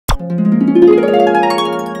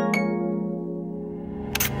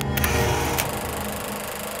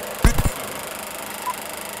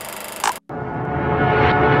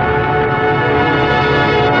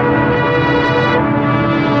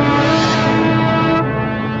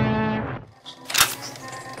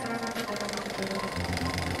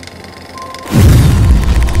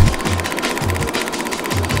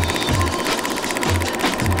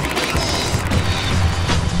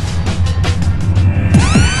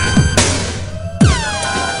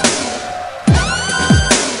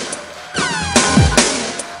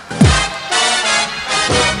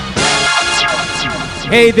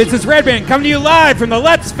Hey, this is Redban coming to you live from the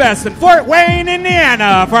Let's Fest in Fort Wayne,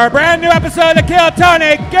 Indiana for a brand new episode of Kill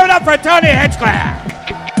Tony. Give it up for Tony Hinchcliffe.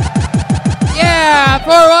 Yeah,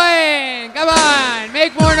 Fort Wayne. Come on,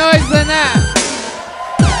 make more noise than that.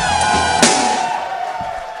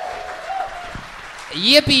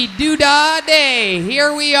 Yippee-doo-dah day.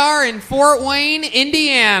 Here we are in Fort Wayne,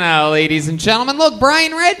 Indiana, ladies and gentlemen. Look,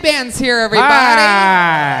 Brian Redban's here, everybody.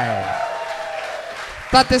 Hi.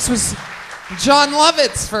 Thought this was John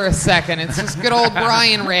Lovitz for a second. It's just good old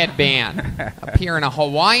Brian Redban up here in a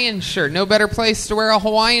Hawaiian shirt. No better place to wear a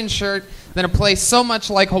Hawaiian shirt than a place so much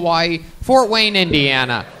like Hawaii, Fort Wayne,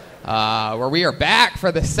 Indiana, where we are back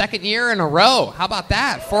for the second year in a row. How about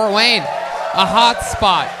that? Fort Wayne, a hot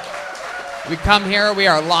spot. We come here, we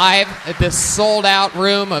are live at this sold-out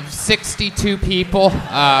room of 62 people.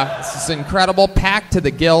 This is incredible, packed to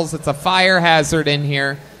the gills. It's a fire hazard in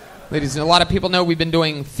here. Ladies, a lot of people know we've been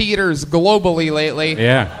doing theaters globally lately.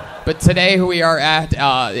 Yeah. But today we are at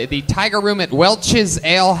the Tiger Room at Welch's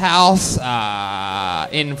Ale House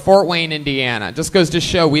in Fort Wayne, Indiana. Just goes to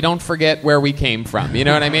show we don't forget where we came from. You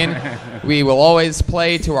know what I mean? We will always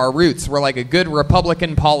play to our roots. We're like a good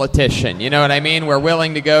Republican politician. You know what I mean? We're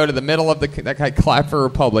willing to go to the middle of the... That guy clapped for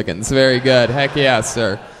Republicans. Very good. Heck yeah,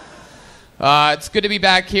 sir. It's good to be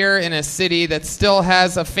back here in a city that still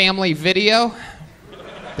has a family video.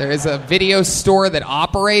 There is a video store that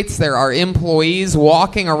operates. There are employees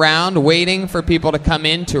walking around waiting for people to come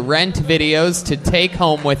in to rent videos to take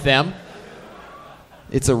home with them.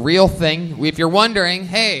 It's a real thing. If you're wondering,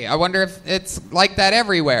 hey, I wonder if it's like that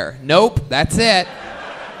everywhere. Nope, that's it.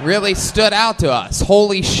 Really stood out to us.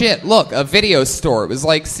 Holy shit, look, a video store. It was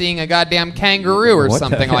like seeing a goddamn kangaroo or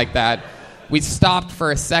something like that. We stopped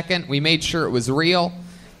for a second. We made sure it was real.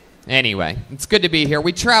 Anyway, it's good to be here.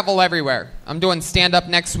 We travel everywhere. I'm doing stand-up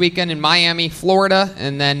next weekend in Miami, Florida,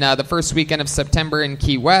 and then the first weekend of September in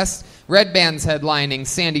Key West. Redban's headlining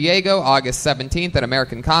San Diego, August 17th at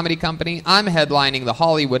American Comedy Company. I'm headlining the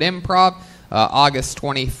Hollywood Improv, August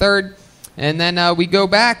 23rd. And then we go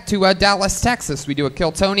back to Dallas, Texas. We do a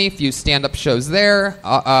Kill Tony, a few stand-up shows there,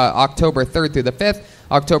 October 3rd through the 5th.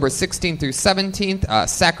 October 16th through 17th,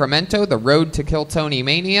 Sacramento, the Road to Kill Tony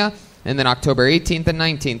Mania. And then October 18th and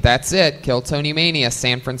 19th, that's it. Kill Tony Mania,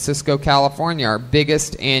 San Francisco, California, our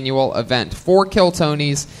biggest annual event. 4 Kill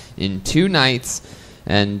Tonys in 2 nights,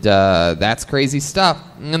 and that's crazy stuff.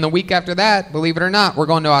 And the week after that, believe it or not, we're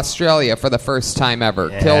going to Australia for the first time ever.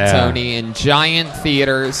 Yeah. Kill Tony in giant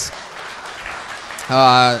theaters.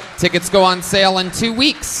 Tickets go on sale in 2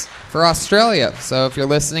 weeks for Australia. So if you're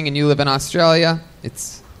listening and you live in Australia,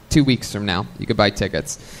 it's 2 weeks from now. You could buy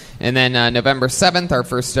tickets. And then November 7th, our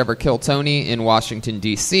first ever Kill Tony in Washington,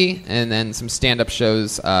 D.C. And then some stand-up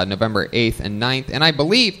shows November 8th and 9th. And I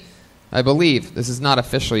believe, this is not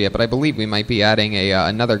official yet, but I believe we might be adding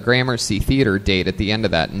another Gramercy Theater date at the end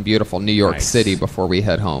of that in beautiful New York City before we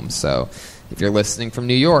head home. So if you're listening from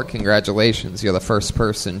New York, congratulations. You're the first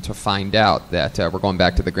person to find out that we're going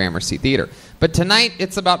back to the Gramercy Theater. But tonight,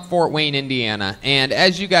 it's about Fort Wayne, Indiana. And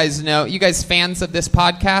as you guys know, you guys fans of this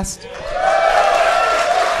podcast?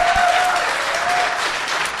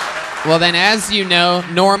 Well, then, as you know,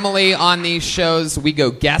 normally on these shows, we go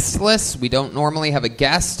guestless. We don't normally have a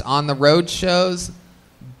guest on the road shows.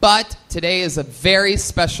 But today is a very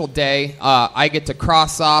special day. I get to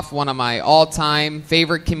cross off one of my all-time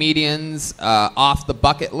favorite comedians off the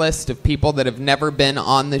bucket list of people that have never been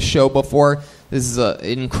on this show before. This is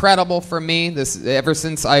incredible for me. This ever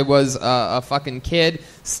since I was a fucking kid,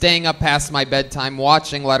 staying up past my bedtime,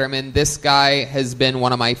 watching Letterman. This guy has been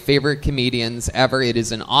one of my favorite comedians ever. It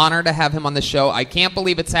is an honor to have him on the show. I can't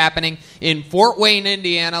believe it's happening in Fort Wayne,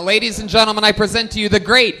 Indiana. Ladies and gentlemen, I present to you the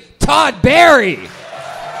great Todd Barry.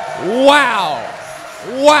 Wow.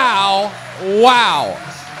 Wow. Wow.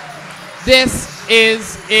 This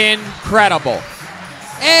is incredible.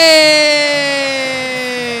 Hey!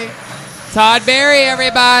 Todd Barry,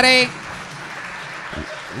 everybody.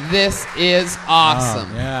 This is awesome.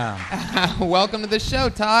 Oh, yeah. Welcome to the show,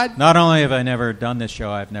 Todd. Not only have I never done this show,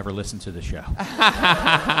 I've never listened to the show.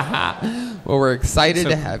 Well, we're excited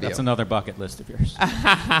to have you. That's another bucket list of yours.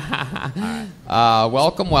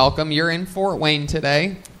 Welcome. You're in Fort Wayne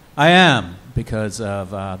today. I am, because of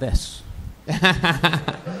this.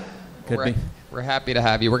 We're happy to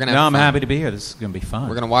have you. I'm happy to be here. This is going to be fun.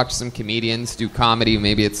 We're going to watch some comedians do comedy.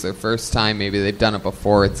 Maybe it's their first time. Maybe they've done it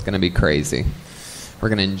before. It's going to be crazy. We're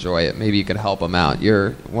going to enjoy it. Maybe you could help them out.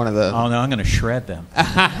 You're one of the... Oh, no, I'm going to shred them.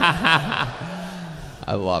 I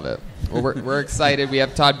love it. Well, we're excited. We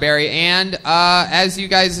have Todd Barry. And as you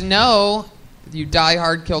guys know, you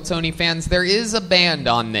diehard Kill Tony fans, there is a band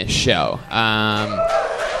on this show.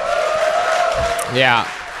 Yeah.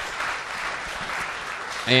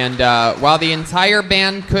 And while the entire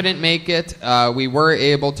band couldn't make it, we were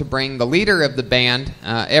able to bring the leader of the band.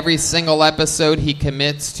 Every single episode, he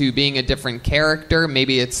commits to being a different character.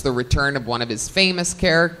 Maybe it's the return of one of his famous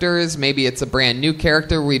characters. Maybe it's a brand new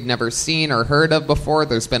character we've never seen or heard of before.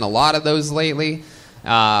 There's been a lot of those lately.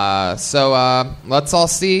 So let's all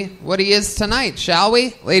see what he is tonight, shall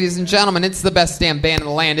we? Ladies and gentlemen, it's the best damn band in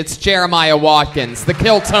the land. It's Jeremiah Watkins, the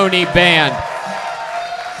Kill Tony Band.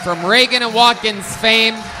 From Reagan and Watkins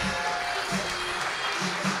fame,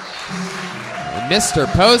 Mr.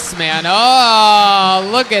 Postman. Oh,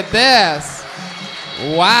 look at this.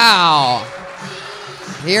 Wow.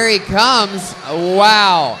 Here he comes.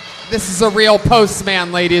 Wow. This is a real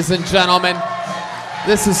postman, ladies and gentlemen.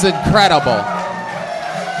 This is incredible.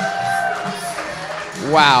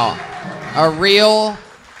 Wow. A real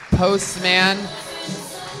postman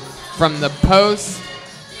from the post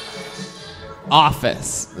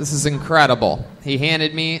office. This is incredible. He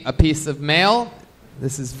handed me a piece of mail.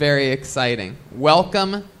 This is very exciting.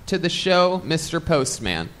 Welcome to the show, Mr.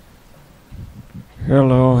 Postman.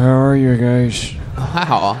 Hello, how are you guys?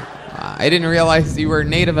 Wow. I didn't realize you were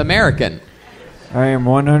Native American. I am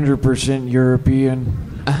 100%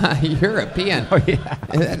 European. European? Oh, yeah.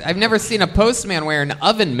 I've never seen a postman wear an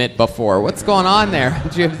oven mitt before. What's going on there?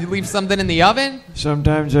 Did you leave something in the oven?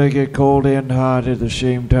 Sometimes I get cold and hot at the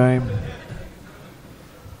same time.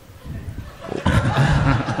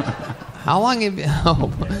 How long have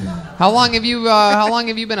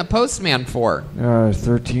you been a postman for?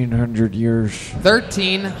 1,300 years.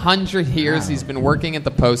 1,300 years. Wow. He's been working at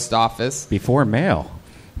the post office before mail.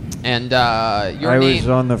 And I was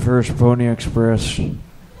on the first Pony Express.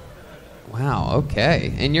 Wow.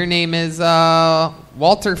 Okay. And your name is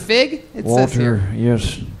Walter Fig? It says here. Walter.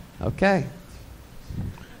 Yes. Okay.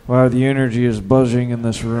 Wow, the energy is buzzing in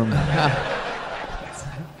this room.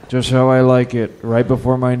 Just how I like it, right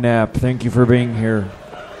before my nap. Thank you for being here.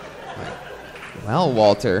 Well,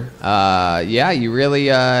 Walter, yeah, you really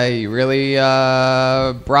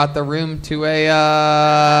brought the room to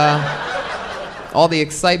all the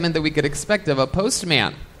excitement that we could expect of a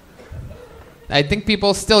postman. I think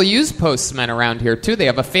people still use postmen around here too. They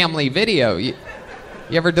have a family video. You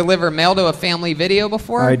ever deliver mail to a family video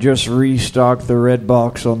before? I just restocked the red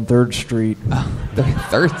box on 3rd Street.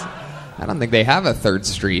 Third. I don't think they have a 3rd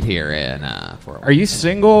Street here in Fort Wayne. Are you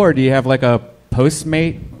single, or do you have like a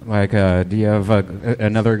postmate? Like, do you have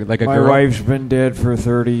another, like a My girl? My wife's been dead for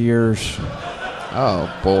 30 years. Oh,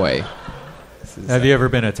 boy. Have you ever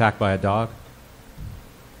been attacked by a dog?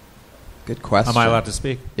 Good question. Am I allowed to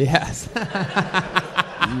speak? Yes.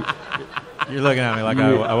 You're looking at me like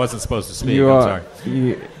I wasn't supposed to speak. I'm sorry.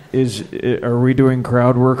 Are we doing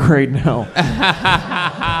crowd work right now?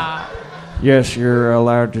 Yes, you're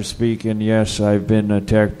allowed to speak, and yes, I've been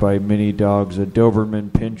attacked by many dogs. A Doberman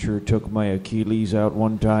Pinscher took my Achilles out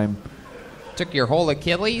one time. Took your whole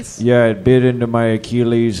Achilles? Yeah, it bit into my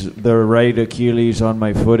Achilles. The right Achilles on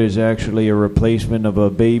my foot is actually a replacement of a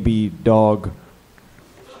baby dog.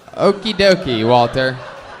 Okie dokie, Walter.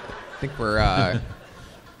 I think we're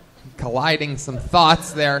colliding some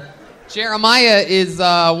thoughts there. Jeremiah is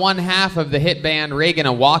one half of the hit band Reagan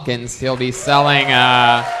and Watkins. He'll be selling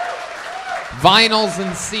vinyls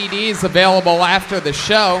and CDs available after the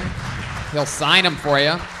show. He'll sign them for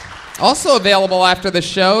you. Also available after the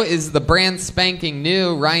show is the brand spanking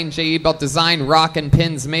new Ryan J. Ebelt design Rockin'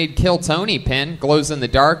 Pins Made Kill Tony pin. Glows in the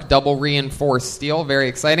dark, double reinforced steel. Very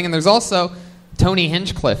exciting. And there's also Tony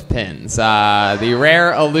Hinchcliffe pins. The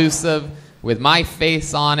rare, elusive, with my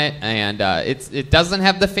face on it. And it doesn't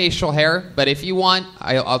have the facial hair, but if you want,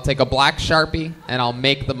 I'll take a black Sharpie and I'll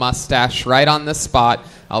make the mustache right on the spot.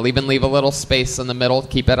 I'll even leave a little space in the middle to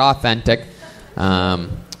keep it authentic.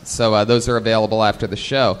 So those are available after the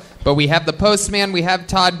show. But we have the Postman, we have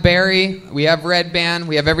Todd Barry, we have Redban,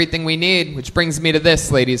 we have everything we need, which brings me to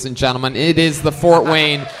this, ladies and gentlemen. It is the Fort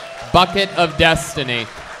Wayne Bucket of Destiny,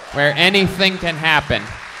 where anything can happen.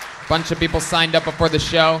 A bunch of people signed up before the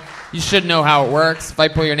show. You should know how it works. If I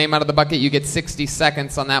pull your name out of the bucket, you get 60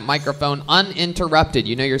 seconds on that microphone uninterrupted.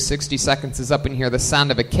 You know your 60 seconds is up and hear the sound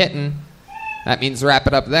of a kitten. That means wrap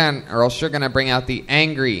it up then, or else you're going to bring out the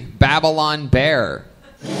angry Babylon bear.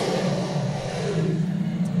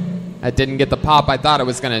 That didn't get the pop I thought it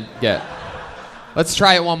was going to get. Let's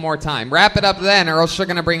try it one more time. Wrap it up then, or else you're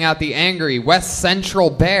going to bring out the angry West Central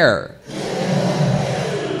bear.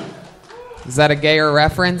 Is that a gayer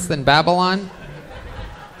reference than Babylon?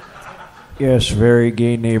 Yes, very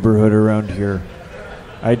gay neighborhood around here.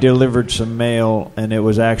 I delivered some mail, and it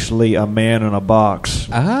was actually a man in a box.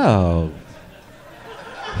 Oh.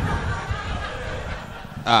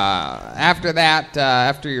 After that,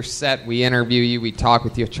 after your set, we interview you, we talk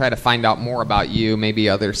with you, try to find out more about you, maybe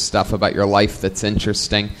other stuff about your life that's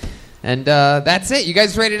interesting. And that's it. You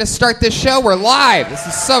guys ready to start this show? We're live. This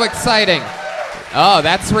is so exciting. Oh,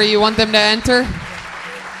 that's where you want them to enter?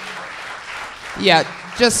 Yeah,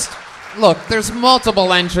 just look, there's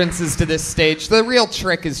multiple entrances to this stage. The real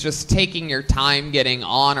trick is just taking your time getting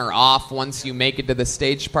on or off once you make it to the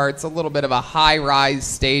stage part. It's a little bit of a high-rise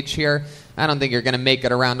stage here. I don't think you're going to make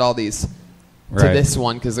it around all these to this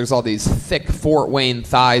one because there's all these thick Fort Wayne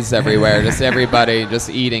thighs everywhere. Just everybody just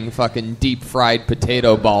eating fucking deep-fried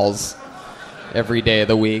potato balls every day of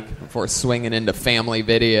the week before swinging into Family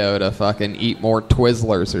Video to fucking eat more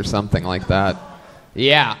Twizzlers or something like that.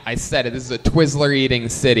 Yeah, I said it. This is a Twizzler-eating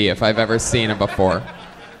city if I've ever seen it before.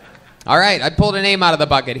 All right, I pulled a name out of the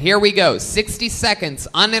bucket. Here we go. 60 seconds,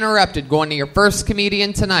 uninterrupted, going to your first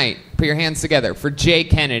comedian tonight. Put your hands together for Jay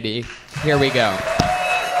Kennedy. Here we go.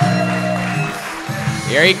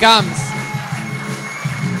 Here he comes.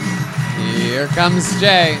 Here comes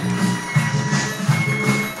Jay.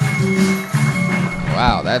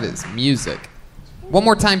 Wow, that is music. One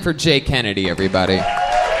more time for Jay Kennedy, everybody.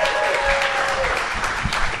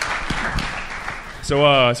 So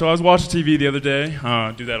I was watching TV the other day.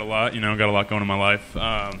 Do that a lot, got a lot going in my life.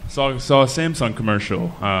 Saw a Samsung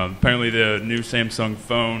commercial. Apparently the new Samsung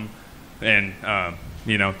phone and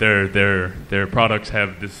their products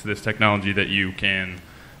have this technology that you can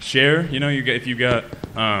share. If you got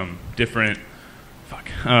different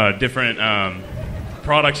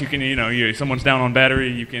products, you can someone's down on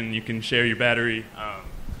battery, you can share your battery.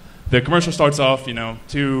 The commercial starts off,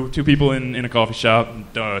 two people in a coffee shop,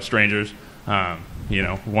 strangers.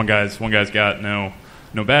 One guy's got no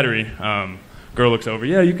battery. Girl looks over.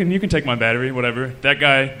 Yeah, you can take my battery, whatever. That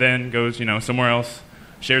guy then goes, somewhere else,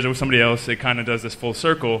 shares it with somebody else. It kind of does this full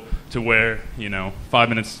circle to where, 5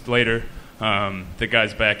 minutes later, the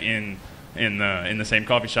guy's back in the same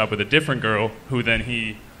coffee shop with a different girl, who then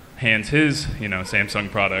he hands his, Samsung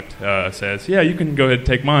product. Says, yeah, you can go ahead and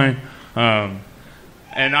take mine.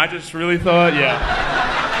 And I just really thought, yeah.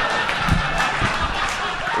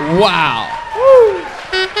 Wow.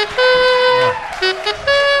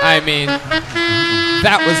 I mean,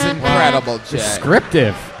 that was incredible, Jay.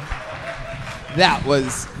 Descriptive. That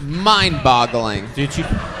was mind-boggling. Did you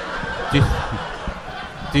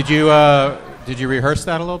rehearse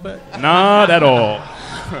that a little bit? Not at all.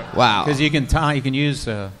 Wow. Because you can time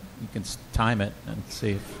it and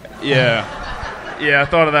see. Yeah, I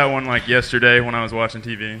thought of that one like yesterday when I was watching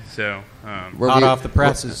TV. So hot off the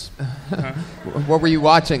presses. What were you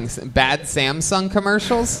watching? Bad Samsung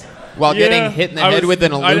commercials? While getting hit in the head with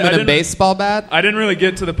an aluminum baseball bat? I didn't really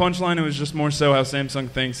get to the punchline. It was just more so how Samsung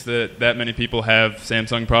thinks that many people have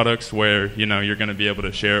Samsung products where, you're going to be able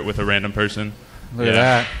to share it with a random person. Look at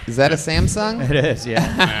that. Is that a Samsung? It is,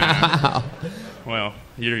 yeah. Wow. Well,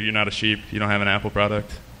 you're not a sheep. You don't have an Apple product.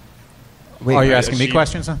 Wait, are you asking me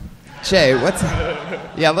questions, huh? Jay,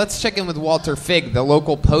 let's check in with Walter Fig, the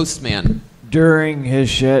local postman. During his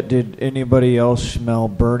set, did anybody else smell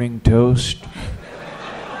burning toast?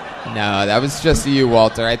 No, that was just you,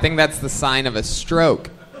 Walter. I think that's the sign of a stroke.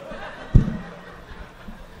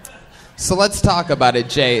 So let's talk about it,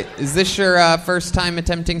 Jay. Is this your first time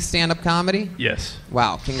attempting stand-up comedy? Yes.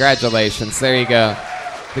 Wow, congratulations. There you go.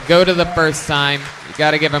 The go to the first time. You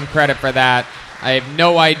got to give him credit for that. I have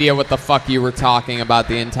no idea what the fuck you were talking about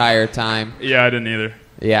the entire time. Yeah, I didn't either.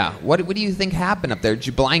 Yeah. What do you think happened up there? Did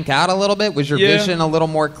you blank out a little bit? Was your vision a little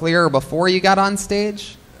more clear before you got on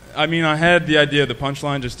stage? I mean, I had the idea of the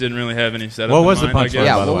punchline, just didn't really have any setup. What was in the mind, punchline?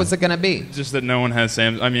 Yeah, what was it going to be? Just that no one has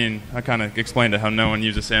Samsung. I mean, I kind of explained it how no one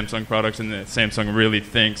uses Samsung products, and that Samsung really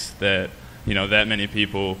thinks that that many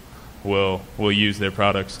people will use their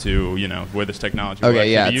products to where this technology.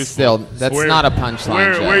 Okay, yeah, it's still that's not a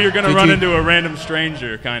punchline. Where you're going to run into a random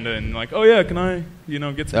stranger, kind of, and like, oh yeah, can I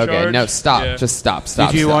get some charge? Okay, no, stop, yeah. Just stop.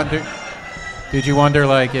 Did you wonder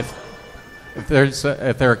like if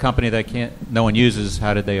they're a company that no one uses,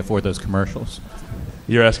 how did they afford those commercials?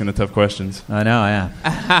 You're asking the tough questions. I know, I am.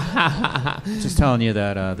 Just telling you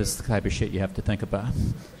that this is the type of shit you have to think about.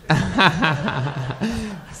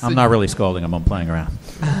 I'm not really scolding him. I'm playing around.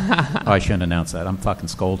 Oh, I shouldn't announce that. I'm fucking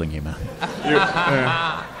scolding you, man.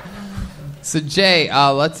 So, Jay,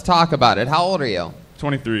 let's talk about it. How old are you?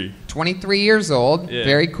 23. 23 years old. Yeah.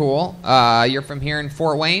 Very cool. You're from here in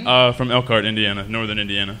Fort Wayne? From Elkhart, Indiana, northern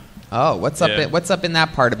Indiana. Oh, what's up in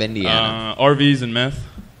that part of Indiana? RVs and meth.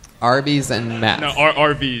 RVs and meth. No,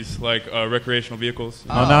 RVs, like recreational vehicles.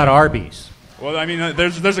 Oh, not Arby's. Well, I mean,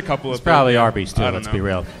 there's a couple It's of probably Arby's too. I don't Let's know. be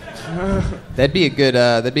real. That'd be a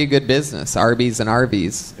good business. Arby's and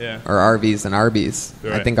RVs. Yeah. Or RVs and Arby's.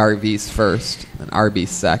 Right. I think RVs first and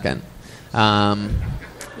Arby's second. All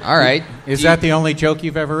right. Is that the only joke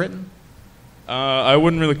you've ever written? I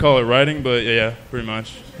wouldn't really call it writing, but yeah, pretty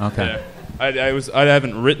much. Okay. Yeah. I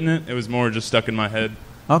haven't written it. It was more just stuck in my head.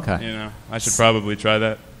 Okay. You know, I should probably try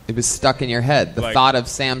that. It was stuck in your head. The thought of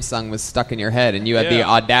Samsung was stuck in your head, and you had the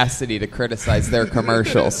audacity to criticize their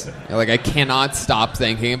commercials. You're like, I cannot stop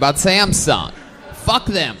thinking about Samsung. Fuck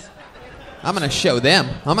them. I'm going to show them.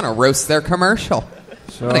 I'm going to roast their commercial.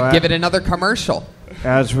 So I'm going to give it another commercial.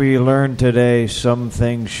 As we learned today, some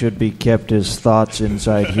things should be kept as thoughts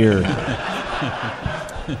inside here.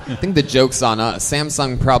 I think the joke's on us.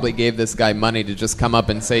 Samsung probably gave this guy money to just come up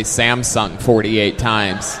and say Samsung 48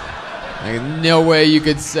 times. Like, no way you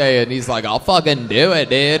could say it. And he's like, I'll fucking do it,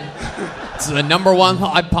 dude. It's the number one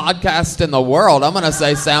podcast in the world. I'm going to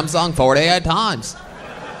say Samsung 48 times.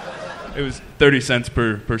 It was 30 cents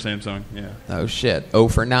per Samsung, yeah. Oh, shit. 0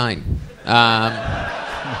 for 9.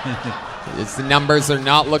 The numbers are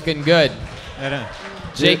not looking good.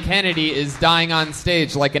 Jay Kennedy is dying on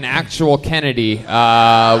stage like an actual Kennedy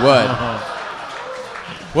would.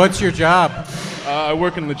 What's your job? I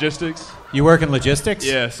work in logistics. You work in logistics?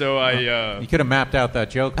 Yeah, so You could have mapped out that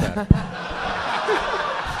joke better.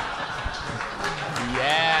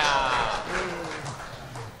 Yeah.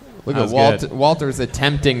 Look That at was Walter. good. Walter's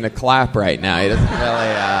attempting to clap right now. He doesn't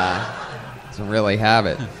really have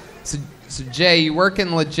it. So Jay, you work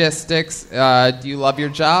in logistics. Do you love your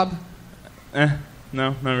job?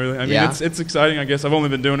 No, not really. I mean, Yeah. it's exciting, I guess. I've only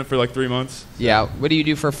been doing it for like 3 months. Yeah. What do you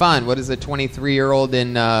do for fun? What does a 23-year-old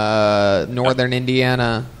in northern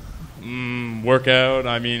Indiana? Workout.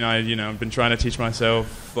 I mean, I've been trying to teach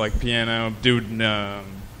myself like piano. Dude, I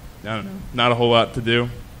don't know. Not a whole lot to do.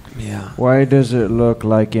 Yeah. Why does it look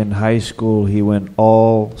like in high school he went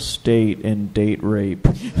all state in date rape?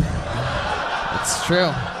 It's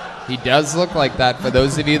true. He does look like that. For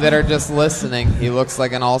those of you that are just listening, he looks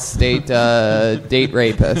like an all-state date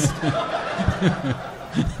rapist.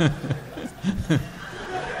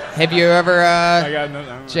 Have you ever, I got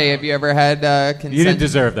no. Jay? Have you ever had consent? You didn't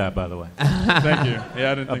deserve that, by the way. Thank you.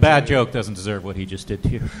 Yeah, I didn't. A think bad so. joke doesn't deserve what he just did to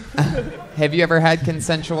you. Have you ever had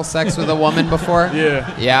consensual sex with a woman before?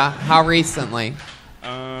 Yeah. Yeah. How recently?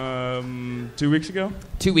 2 weeks ago.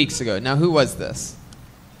 2 weeks ago. Now, who was this?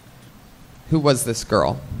 Who was this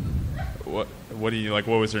girl? What do you like?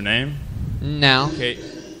 What was her name? No. Kate.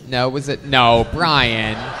 No. Was it? No,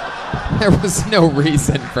 Brian. There was no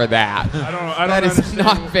reason for that. I don't That is understand.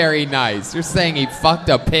 not very nice. You're saying he fucked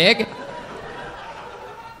a pig?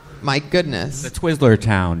 My goodness. The Twizzler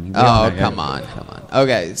Town. Oh, come on.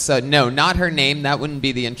 Okay, so no, not her name. That wouldn't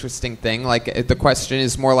be the interesting thing. Like, the question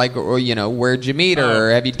is more like, where'd you meet her,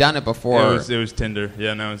 or have you done it before? It was Tinder.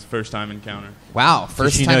 Yeah, no, it was first time encounter. Wow, Did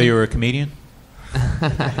first she time. know you were a comedian?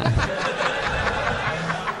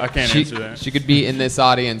 I can't answer that. She could be in this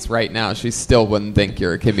audience right now. She still wouldn't think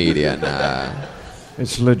you're a comedian.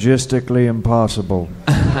 It's logistically impossible.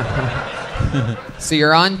 So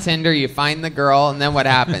you're on Tinder, you find the girl, and then what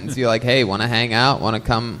happens? You're like, hey, want to hang out? Want to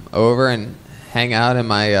come over and hang out in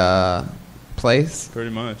my place? Pretty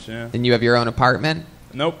much, yeah. And you have your own apartment?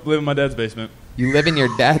 Nope, live in my dad's basement. You live in your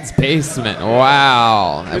dad's basement.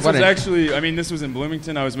 Wow. This was actually, this was in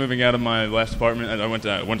Bloomington. I was moving out of my last apartment. I went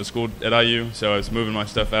to school at IU, so I was moving my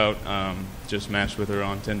stuff out. Just matched with her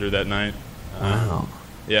on Tinder that night. Wow.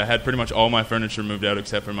 Yeah, I had pretty much all my furniture moved out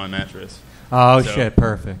except for my mattress. Oh, So- shit,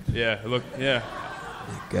 perfect. Yeah, yeah.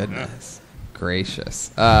 Goodness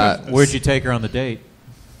gracious. Where'd you take her on the date?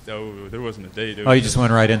 Oh, there wasn't a date. It Oh, was you just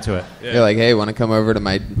went right into it. Yeah. You're like, hey, want to come over to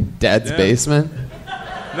my dad's Yeah. basement?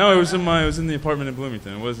 No, it was in the apartment in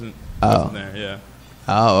Bloomington. It wasn't there. Yeah.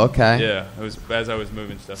 Oh, okay. Yeah, it was as I was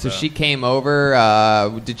moving stuff So out. she came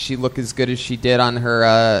over. Did she look as good as she did on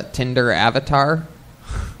her Tinder avatar?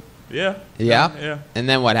 Yeah. Yeah? Yeah. And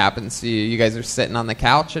then what happens? So you guys are sitting on the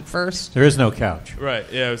couch at first? There is no couch. Right.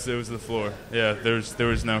 Yeah, it was the floor. Yeah, there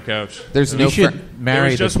was no couch. There's no You should fr- marry there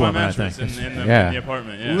was just this my woman, I mattress think. in the Yeah.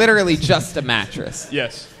 apartment. Yeah. Literally just a mattress.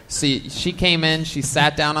 Yes. So she came in, she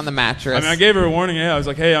sat down on the mattress. I mean, I gave her a warning. Yeah, I was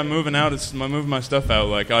like, "Hey, I'm moving out. I'm moving my stuff out.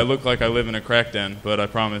 Like, I look like I live in a crack den, but I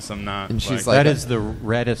promise I'm not." And she's like, That is the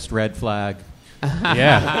reddest red flag.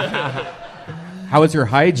 Yeah. How was her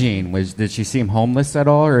hygiene? Did she seem homeless at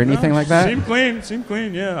all or anything like that? Seemed clean. Seemed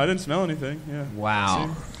clean. Yeah, I didn't smell anything. Yeah.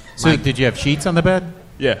 wow. So did you have sheets on the bed?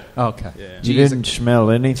 Yeah. Okay. Yeah. You didn't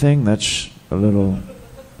smell anything? That's a little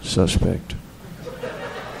suspect.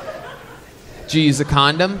 Did you use a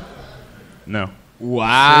condom? No.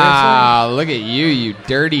 Wow. Look at you, you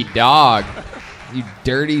dirty dog. You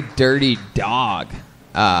dirty, dirty dog.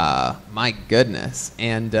 My goodness.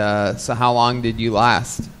 And so how long did you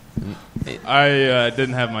last? I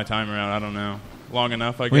didn't have my timer out. I don't know. Long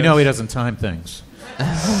enough, I guess. We know he doesn't time things.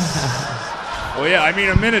 Well, yeah, I mean,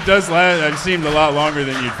 a minute does last. It seemed a lot longer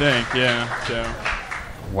than you'd think, yeah. So.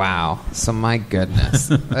 Wow. So my goodness.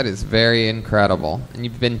 That is very incredible. And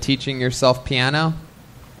you've been teaching yourself piano?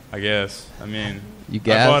 I guess. I mean, You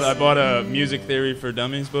guess? I bought a Music Theory for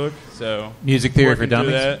Dummies book, so. Music Theory for working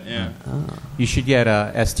through Dummies? That, yeah. Oh. You should get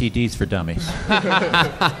STDs for dummies.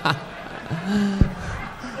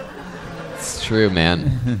 It's true,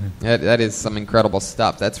 man. that is some incredible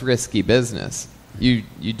stuff. That's risky business. You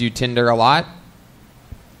do Tinder a lot?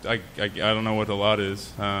 I don't know what a lot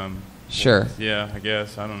is. Sure. Yeah, I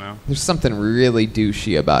guess. I don't know. There's something really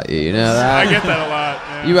douchey about you. You know that? I get that a lot.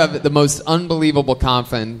 Yeah. You have the most unbelievable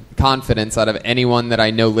confidence out of anyone that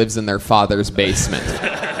I know lives in their father's basement.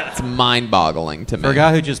 It's mind-boggling to me. For a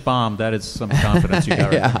guy who just bombed, that is some confidence you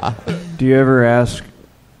got right Yeah. Do you ever ask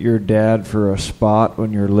your dad for a spot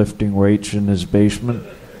when you're lifting weights in his basement?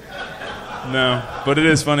 No, but it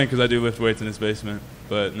is funny because I do lift weights in his basement.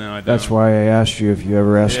 But no, I don't. That's why I asked you if you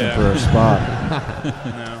ever asked him for a spot.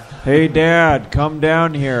 No. Hey, Dad, come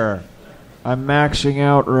down here. I'm maxing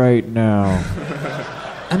out right now.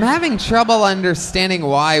 I'm having trouble understanding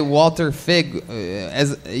why Walter Figg,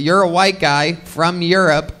 as you're a white guy from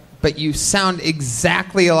Europe, but you sound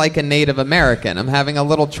exactly like a Native American. I'm having a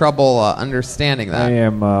little trouble understanding that. I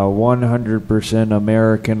am a 100%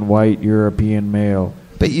 American white European male.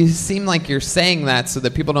 But you seem like you're saying that so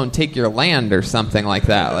that people don't take your land or something like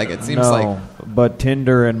that. Like it seems like. But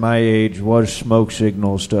Tinder in my age was smoke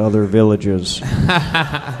signals to other villages. All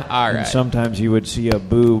And right. sometimes you would see a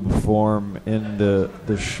boob form in the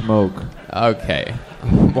smoke. Okay,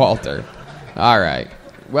 Walter. All right.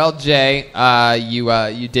 Well, Jay,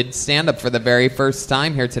 you did stand up for the very first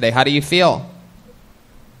time here today. How do you feel?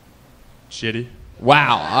 Shitty.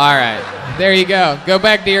 Wow. All right. There you go. Go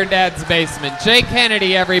back to your dad's basement. Jay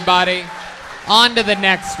Kennedy, everybody. On to the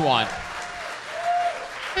next one.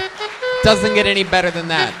 Doesn't get any better than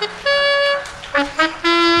that.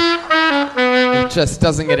 It just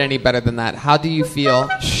doesn't get any better than that. How do you feel?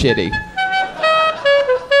 Shitty.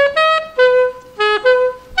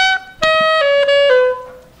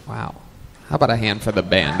 Wow. How about a hand for the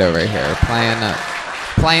band over here?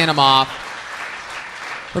 Playing them off.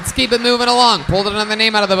 Let's keep it moving along. Pulled another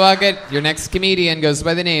name out of the bucket. Your next comedian goes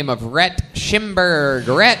by the name of Rhett Schimberg.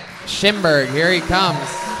 Rhett Schimberg, here he comes.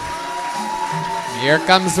 Here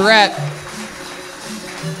comes Rhett.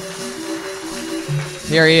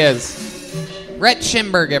 Here he is. Rhett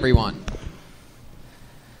Schimberg, everyone.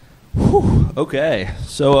 Okay,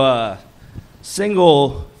 so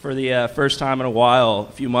single for the first time in a while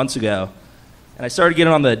a few months ago, and I started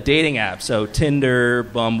getting on the dating apps, so Tinder,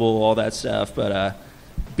 Bumble, all that stuff. But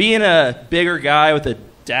being a bigger guy with a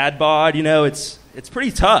dad bod, you know, it's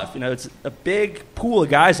pretty tough. You know, it's a big pool of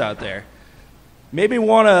guys out there. Maybe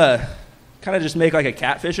want to kind of just make like a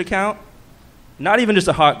catfish account. Not even just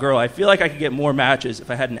a hot girl. I feel like I could get more matches if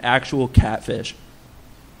I had an actual catfish.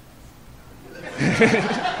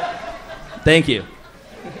 Thank you.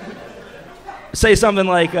 Say something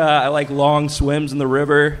like, I like long swims in the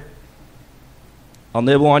river. I'll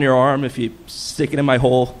nibble on your arm if you stick it in my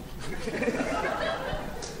hole.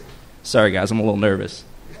 Sorry, guys, I'm a little nervous.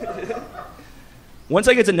 Once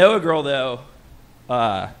I get to know a girl, though,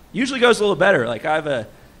 usually goes a little better. Like, I have a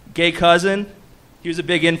gay cousin. He was a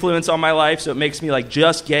big influence on my life, so it makes me, like,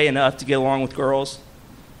 just gay enough to get along with girls.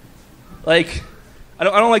 Like, I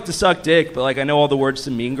don't like to suck dick, but, like, I know all the words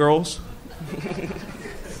to Mean Girls.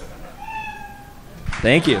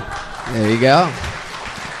 Thank you. There you go.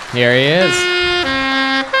 Here he is.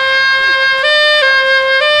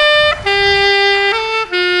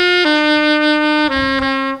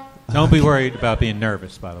 Don't be worried about being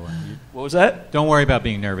nervous, by the way. What was that? Don't worry about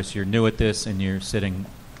being nervous. You're new at this, and you're standing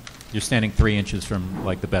 3 inches from,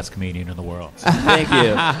 like, the best comedian in the world. So. Thank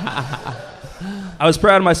you. I was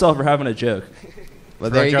proud of myself for having a joke.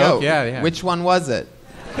 Well, there you joke? go. Yeah. Which one was it?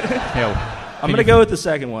 Yeah. I'm going to go with the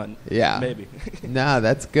second one. Yeah. Maybe. No,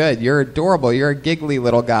 that's good. You're adorable. You're a giggly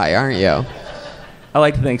little guy, aren't you? I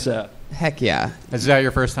like to think so. Heck yeah. Is that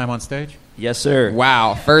your first time on stage? Yes, sir.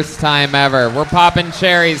 Wow, first time ever. We're popping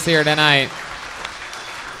cherries here tonight.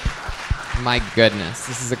 My goodness,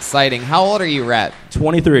 this is exciting. How old are you, Rhett?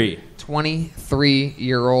 23.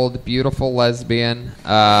 23-year-old beautiful lesbian.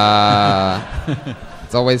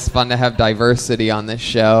 It's always fun to have diversity on this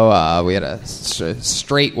show. We had a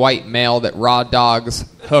straight white male that raw dogs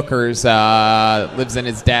hookers, lives in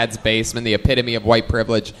his dad's basement, the epitome of white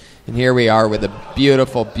privilege. And here we are with a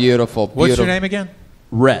beautiful, beautiful, beautiful... What's your name again?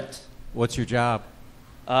 Rhett. What's your job?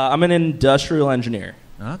 I'm an industrial engineer.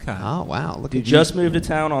 Okay. Oh, wow. Look at Just moved to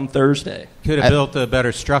town on Thursday. Could have built a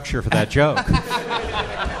better structure for that joke.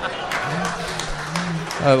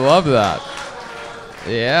 I love that.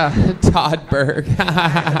 Yeah, Todd Berg.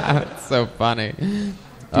 It's so funny. Did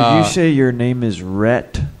you say your name is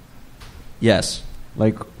Rhett? Yes.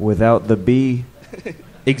 Like without the B?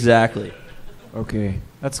 Exactly. Okay.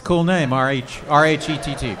 That's a cool name,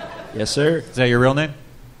 R-H-E-T-T. Yes, sir. Is that your real name?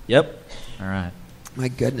 Yep. All right. My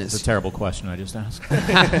goodness. It's a terrible question I just asked.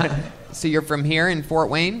 So you're from here in Fort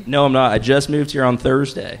Wayne? No, I'm not. I just moved here on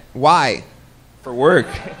Thursday. Why? For work.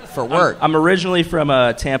 For work? I'm originally from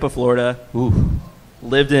Tampa, Florida. Ooh.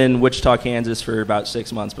 Lived in Wichita, Kansas for about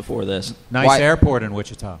 6 months before this. Nice airport in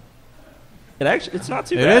Wichita. It's not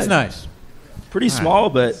too It bad. is nice. Pretty small,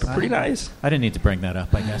 but pretty nice. I didn't need to bring that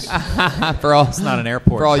up, I guess. For all, it's not an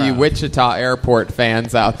airport. For all you crowd. Wichita airport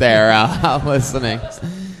fans out there listening. That's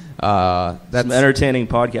some entertaining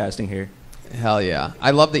podcasting here. Hell yeah.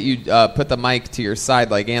 I love that you put the mic to your side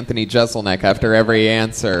like Anthony Jeselnik after every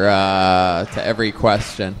answer to every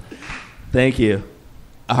question. Thank you.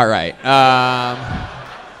 All right.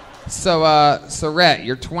 So Rhett,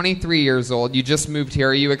 you're 23 years old. You just moved here.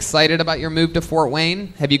 Are you excited about your move to Fort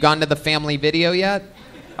Wayne? Have you gone to the family video yet?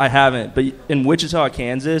 I haven't, but in Wichita,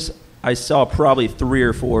 Kansas, I saw probably 3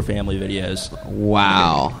 or 4 family videos.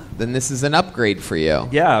 Wow. Then this is an upgrade for you.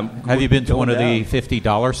 Yeah. Have you been to one of down. the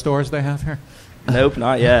 $50 stores they have here? Nope,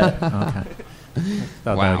 not yet. Okay.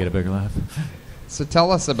 Thought that would get a bigger laugh. So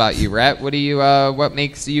tell us about you, Rhett. What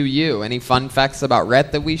makes you you? Any fun facts about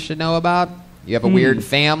Rhett that we should know about? You have a weird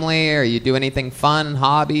family, or you do anything fun,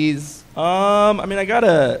 hobbies? I mean, I got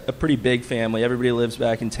a pretty big family. Everybody lives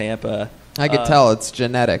back in Tampa. I could tell it's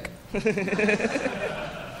genetic.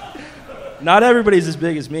 Not everybody's as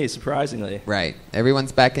big as me, surprisingly. Right.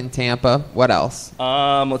 Everyone's back in Tampa. What else?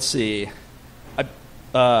 Let's see.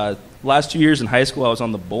 Last 2 years in high school, I was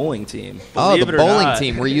on the bowling team. Oh, Believe the it or bowling not.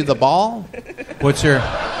 team. Were you the ball? What's your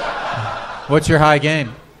high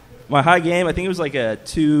game? My high game, I think it was like a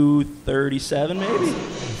 237, maybe.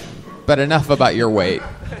 But enough about your weight.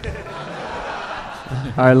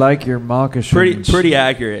 I like your moccasins. Pretty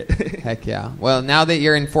accurate. Heck yeah. Well, now that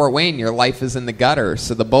you're in Fort Wayne, your life is in the gutter,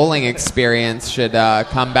 so the bowling experience should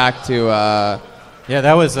come back to... Yeah,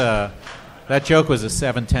 that joke was a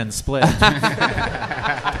 7-10 split.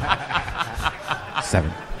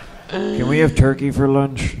 7. Can we have turkey for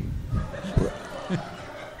lunch?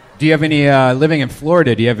 Do you have any, living in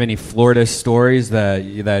Florida, do you have any Florida stories that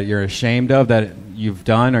you're ashamed of that you've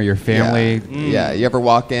done, or your family? Yeah. You ever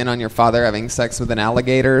walk in on your father having sex with an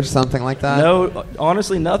alligator or something like that? No,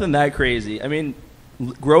 honestly, nothing that crazy. I mean,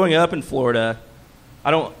 growing up in Florida,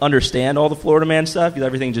 I don't understand all the Florida man stuff because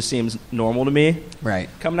everything just seems normal to me. Right.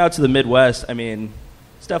 Coming out to the Midwest, I mean,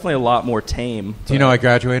 it's definitely a lot more tame. Do you know I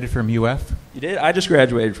graduated from UF? You did? I just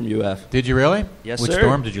graduated from UF. Did you really? Yes, Which sir.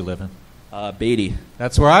 dorm did you live in? Beatty.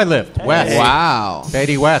 That's where I lived. Hey. West. Wow.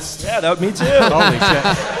 Beatty West. Yeah, that was me too. Holy shit.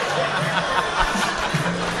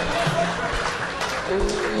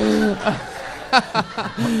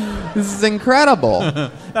 This is incredible.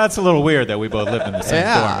 That's a little weird that we both lived in the same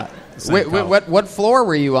dorm. What floor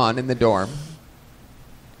were you on in the dorm?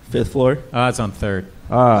 5th floor. It's on 3rd.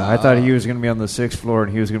 I thought he was going to be on the 6th floor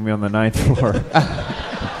and he was going to be on the 9th floor.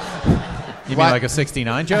 You mean like a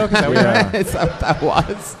 69 joke? Is that what Yeah. Is that what that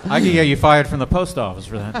was? I could get you fired from the post office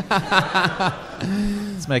for that.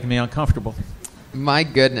 It's making me uncomfortable. My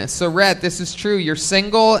goodness. So, Rhett, this is true. You're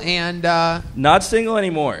single and... Not single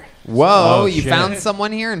anymore. Whoa, Oh, you shit. found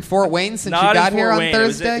someone here in Fort Wayne since Not you got in here Fort on Wayne.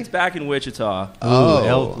 Thursday? It's back in Wichita.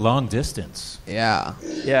 Oh. Long distance. Yeah.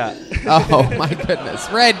 Yeah. Oh, my goodness.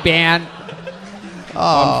 Redban.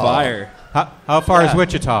 On fire. How far is Yeah.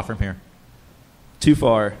 Wichita from here? Too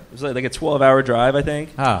far. It was like a 12-hour drive, I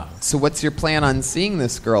think. So what's your plan on seeing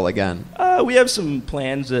this girl again? We have some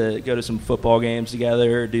plans to go to some football games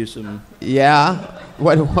together, do some... Yeah?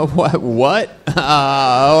 What? Hold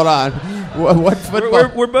on. What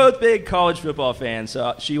football? We're both big college football fans.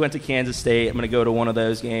 So she went to Kansas State. I'm going to go to one of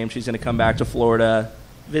those games. She's going to come back to Florida,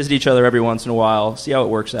 visit each other every once in a while, see how it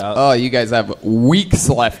works out. Oh, you guys have weeks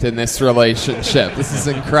left in this relationship. This is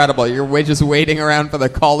incredible. You're just waiting around for the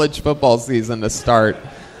college football season to start.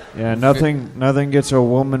 Yeah, nothing gets a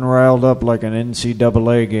woman riled up like an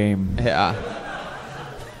NCAA game. Yeah.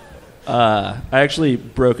 I actually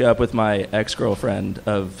broke up with my ex-girlfriend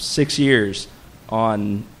of 6 years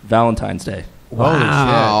on Valentine's Day.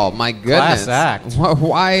 Wow, my goodness. Class act.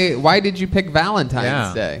 Why did you pick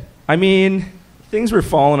Valentine's Day? I mean, things were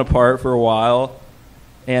falling apart for a while,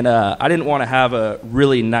 and I didn't want to have a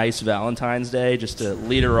really nice Valentine's Day just to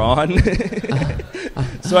lead her on.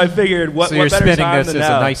 So I figured, what you're better spinning time this than as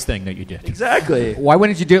now? a nice thing that you did. Exactly. Why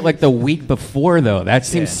wouldn't you do it like the week before, though? That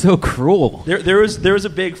seems so cruel. There was a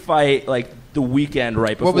big fight like the weekend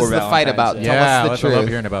right before. What was the fight Valentine's about? Day. Tell Yeah, us the let's truth. love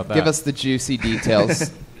hearing about that. Give us the juicy details.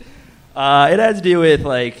 It had to do with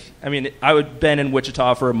I would been in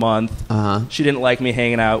Wichita for a month. She didn't like me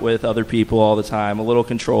hanging out with other people all the time. A little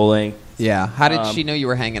controlling. Yeah. How did she know you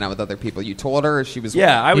were hanging out with other people? You told her, or she was?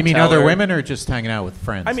 Yeah, I would You mean tell other her. women or just hanging out with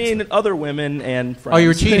friends? I mean, other women and friends. Oh, you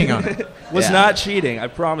were cheating on her. Was Yeah. not cheating. I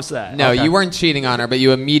promise that. No, Okay. you weren't cheating on her, but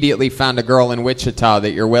you immediately found a girl in Wichita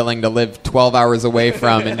that you're willing to live 12 hours away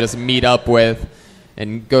from and just meet up with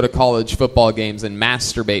and go to college football games and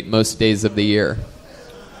masturbate most days of the year.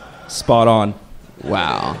 Spot on.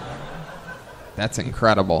 Wow. That's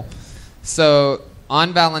incredible. So,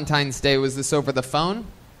 on Valentine's Day, was this over the phone?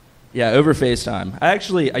 Yeah, over FaceTime.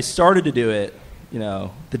 I started to do it,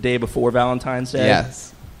 the day before Valentine's Day.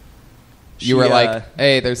 Yes. She, You were like,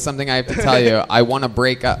 hey, there's something I have to tell you. I want to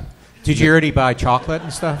break up. Did you already buy chocolate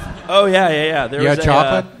and stuff? Oh yeah. There You was had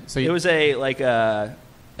chocolate? So it you- was a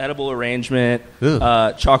edible arrangement.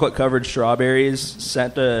 Ugh. Chocolate covered strawberries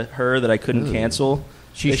sent to her that I couldn't cancel.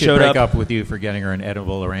 She They should showed break up with you for getting her an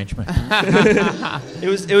edible arrangement.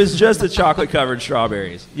 It was just the chocolate covered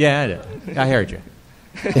strawberries. Yeah, I did. I heard you.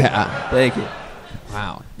 Yeah. Thank you.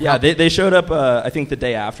 Wow. Yeah, they showed up. I think the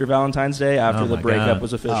day after Valentine's Day, after Oh the my breakup God.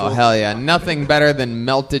 was official. Oh, hell yeah. Nothing better than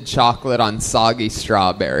melted chocolate on soggy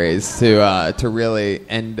strawberries to really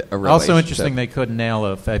end a relationship. Also interesting, they couldn't nail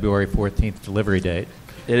a February 14th delivery date.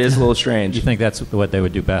 It is a little strange. You think that's what they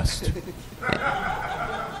would do best?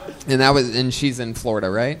 And she's in Florida,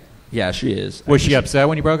 right? Yeah, she is. Was she upset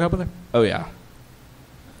when you broke up with her? Oh yeah.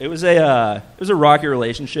 It was a rocky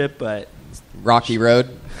relationship, but Rocky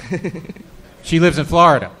Road. She lives in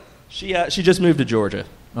Florida. she just moved to Georgia.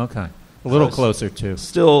 Okay. A little So closer, too.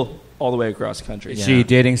 Still all the way across the country. Is she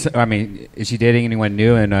dating? Is she dating anyone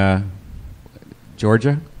new in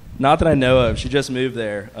Georgia? Not that I know of. She just moved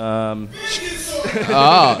there. Oh,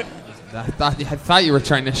 I thought you were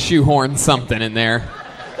trying to shoehorn something in there.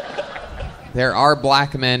 There are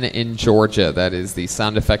black men in Georgia. That is the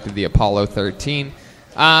sound effect of the Apollo 13.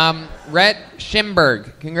 Rhett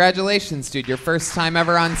Schimberg, congratulations, dude. Your first time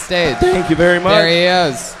ever on stage. Thank you very much. There he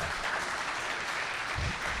is.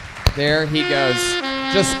 There he goes.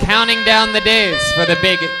 Just counting down the days for the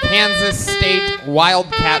big Kansas State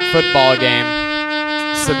Wildcat football game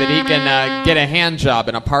so that he can get a hand job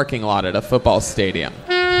in a parking lot at a football stadium.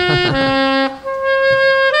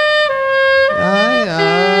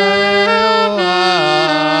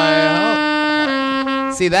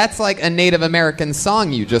 See, that's like a Native American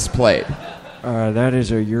song you just played. That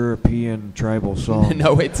is a European tribal song.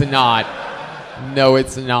 No, it's not. No,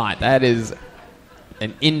 it's not. That is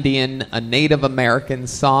an Indian, a Native American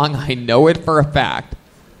song. I know it for a fact.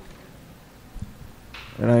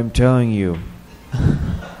 And I'm telling you,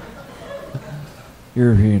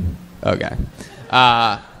 European. Okay.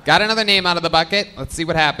 Got another name out of the bucket. Let's see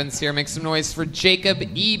what happens here. Make some noise for Jacob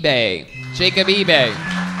eBay. Jacob eBay.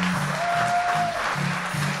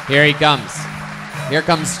 Here he comes. Here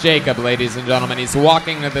comes Jacob, ladies and gentlemen. He's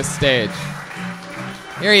walking to the stage.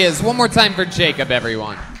 Here he is. One more time for Jacob,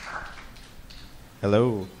 everyone.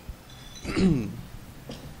 Hello.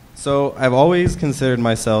 So I've always considered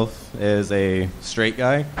myself as a straight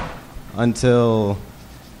guy until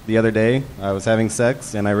the other day I was having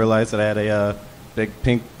sex and I realized that I had a big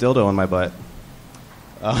pink dildo in my butt.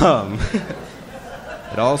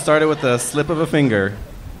 It all started with a slip of a finger.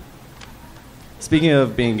 Speaking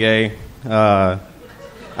of being gay, I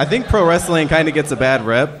think pro wrestling kind of gets a bad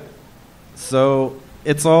rep. So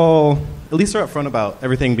it's all, at least they're upfront about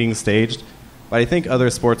everything being staged. But I think other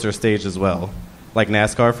sports are staged as well. Like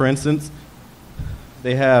NASCAR, for instance.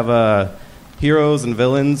 They have heroes and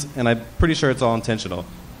villains, and I'm pretty sure it's all intentional.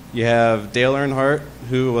 You have Dale Earnhardt,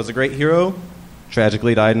 who was a great hero,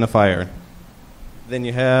 tragically died in a fire. Then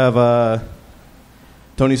you have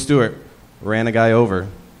Tony Stewart, ran a guy over.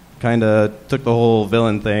 kind of took the whole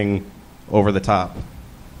villain thing over the top.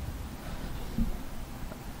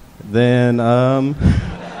 Then,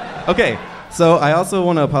 okay, so I also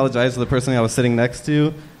want to apologize to the person I was sitting next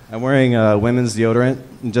to. I'm wearing women's deodorant,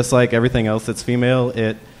 and just like everything else that's female,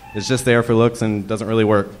 it is just there for looks and doesn't really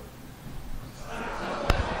work.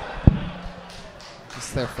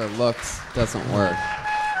 Just there for looks, doesn't work.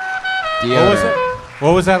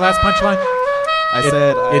 What was that last punchline? I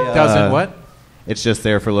said it doesn't what? It's just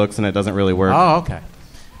there for looks and it doesn't really work. Oh, okay.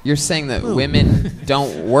 You're saying that women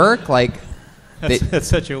don't work? Like, That's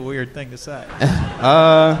such a weird thing to say.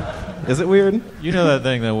 Is it weird? You know that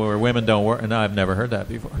thing that where women don't work? No, I've never heard that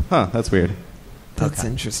before. Huh, that's weird. That's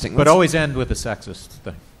interesting. But always end with a sexist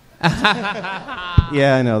thing.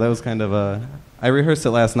 Yeah, I know. That was kind of I rehearsed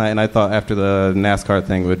it last night, and I thought after the NASCAR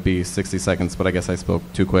thing would be 60 seconds, but I guess I spoke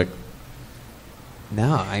too quick.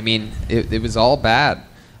 No, I mean, it was all bad.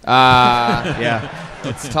 Yeah.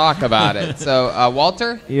 Let's talk about it. So,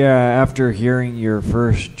 Walter? Yeah, after hearing your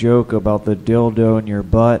first joke about the dildo in your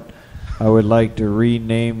butt, I would like to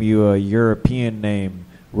rename you a European name.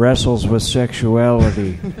 Wrestles with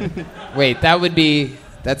sexuality. Wait,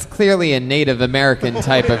 that's clearly a Native American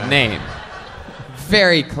type of name.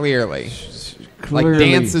 Very clearly. Like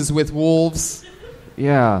dances with wolves.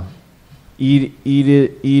 Yeah.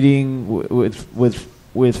 Eating with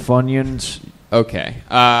Funyuns. Okay.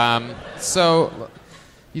 So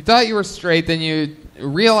you thought you were straight, then you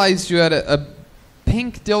realized you had a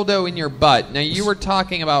pink dildo in your butt. Now you were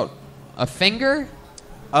talking about a finger?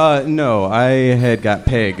 No, I had got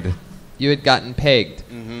pegged. You had gotten pegged.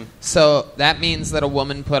 Mm-hmm. So that means that a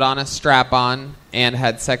woman put on a strap-on and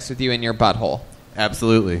had sex with you in your butthole.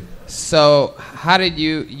 Absolutely. So how did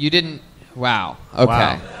you didn't, wow. Okay.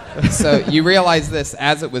 Wow. So you realized this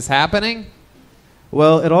as it was happening?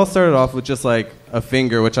 Well, it all started off with just like a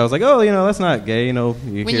finger, which I was like, oh, that's not gay,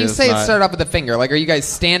 When you say it started off with a finger, like, are you guys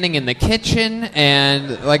standing in the kitchen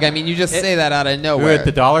and, like, I mean, you just say that out of nowhere. We're at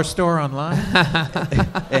the dollar store online.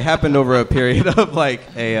 It happened over a period of like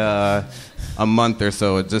a month or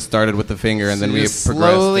so. It just started with the finger, and then we progressed.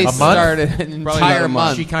 Slowly started an entire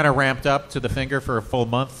month. She kind of ramped up to the finger for a full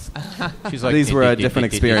month. She's like, these were different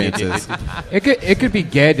experiences. It could be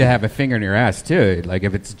gay to have a finger in your ass too. Like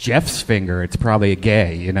if it's Jeff's finger, it's probably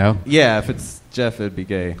gay. Yeah, if it's Jeff, it'd be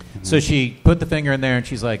gay. So she put the finger in there, and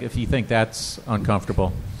she's like, if you think that's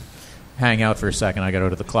uncomfortable, hang out for a second. I got to go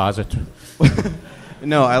to the closet.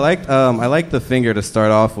 No, I liked the finger to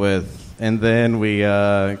start off with. And then we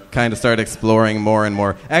kind of started exploring more and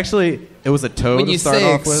more. Actually, it was a toe when to you start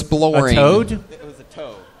say off with. A exploring, toad? It was a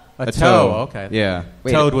toe. A toe, okay. Yeah.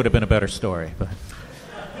 Toad would have been a better story.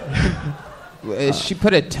 But she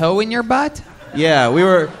put a toe in your butt? Yeah, we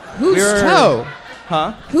were... Whose toe?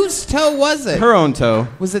 Huh? Whose toe was it? Her own toe.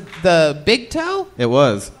 Was it the big toe? It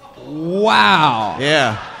was. Wow.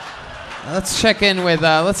 Yeah. Let's check in with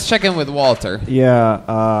Walter. Yeah,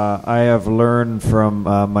 I have learned from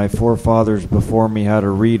my forefathers before me how to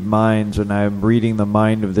read minds, and I'm reading the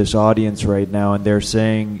mind of this audience right now, and they're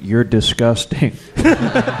saying, you're disgusting.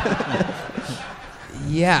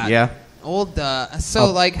 Yeah. Yeah. Old, A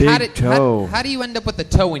like, big toe. how do you end up with the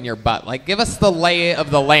toe in your butt? Like, give us the lay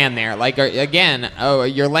of the land there. Like,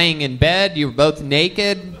 you're laying in bed, you're both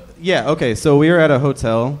naked. Yeah, okay, so we were at a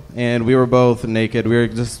hotel, and we were both naked. We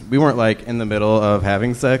weren't, like, in the middle of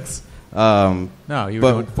having sex. No, you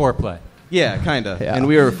were doing foreplay. Yeah, kind of. Yeah. And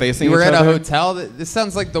we were facing You were each at other. a hotel? This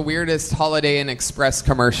sounds like the weirdest Holiday Inn Express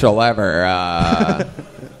commercial ever. I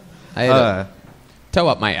had a toe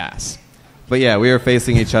up my ass. But yeah, we were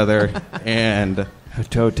facing each other, and...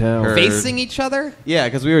 Toe. Facing each other? Yeah,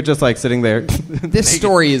 because we were just, like, sitting there. This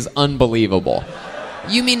story is unbelievable.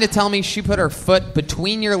 You mean to tell me she put her foot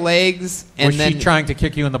between your legs and Was then... she trying to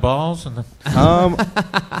kick you in the balls?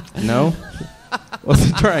 No.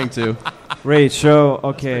 Wasn't trying to. Right, so,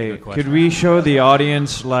 okay, could we show the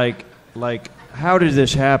audience, like, how did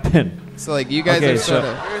this happen? So, like, you guys are sort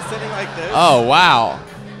of... We were sitting like this. Oh, wow.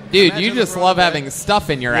 Dude, you Imagine just love having stuff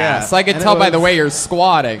in your Yeah, ass. I can and tell it by the was- way you're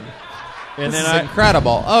squatting. And This then is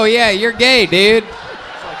incredible. Oh, yeah, you're gay, dude.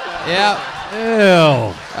 Yeah.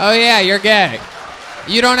 Ew. Oh, yeah, you're gay.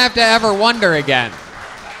 You don't have to ever wonder again.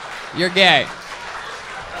 You're gay.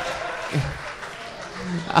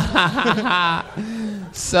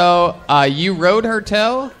 So, you rode her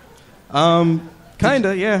toe?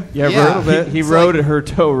 Kinda, yeah. Yeah, Yeah. a little bit. He It's rode like- her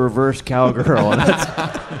toe reverse cowgirl, and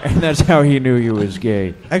that's how he knew he was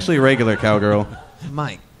gay. Actually, regular cowgirl.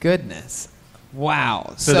 My goodness.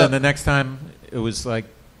 Wow. So then the next time, it was like...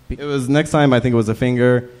 It was next time, I think it was a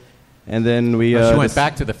finger. and then we. She went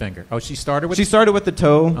back to the finger. Oh, she started with. She started with the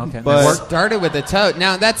toe. Okay. But Started with the toe.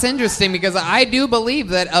 Now that's interesting because I do believe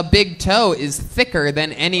that a big toe is thicker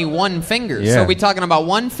than any one finger. Yeah. So are we talking about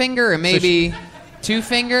one finger or maybe 2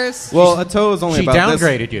 fingers? well, a toe is only She about this.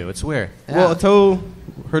 downgraded you. It's weird. Well,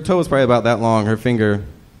 her toe is probably about that long. Her finger.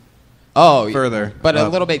 Oh, further but a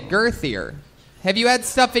up. little bit girthier. Have you had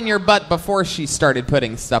stuff in your butt before she started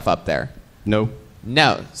putting stuff up there? No.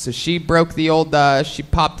 No. So she broke the old. She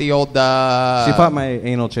popped the old. She popped my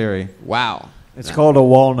anal cherry. Wow. It's called a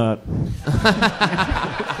walnut.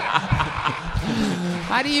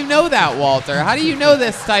 How do you know that, Walter? How do you know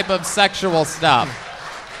this type of sexual stuff?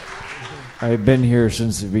 I've been here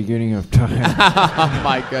since the beginning of time. Oh,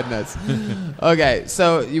 my goodness. Okay,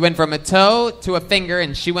 so you went from a toe to a finger,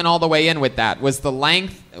 and she went all the way in with that. Was the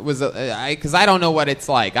length? Because I don't know what it's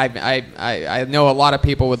like. I know a lot of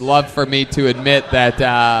people would love for me to admit that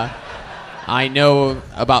I know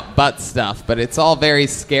about butt stuff, but it's all very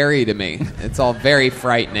scary to me. It's all very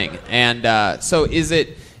frightening. And so is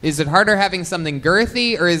it harder having something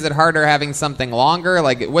girthy, or is it harder having something longer?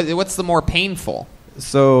 Like, what's the more painful?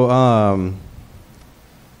 So, Are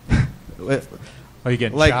you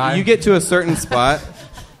getting like shy? you get to a certain spot.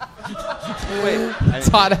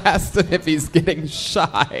 Todd asked him if he's getting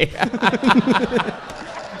shy.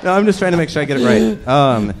 No, I'm just trying to make sure I get it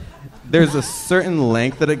right. There's a certain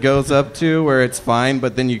length that it goes up to where it's fine,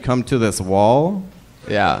 but then you come to this wall.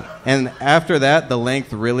 Yeah. And after that, the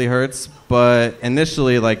length really hurts. But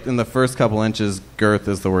initially, like in the first couple inches, girth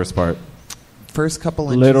is the worst part. First couple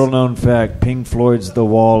inches. Little known fact, Pink Floyd's The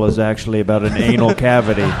Wall is actually about an anal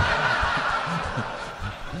cavity.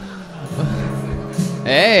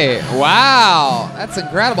 Hey, wow. That's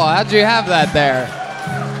incredible. How'd you have that there?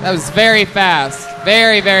 That was very fast.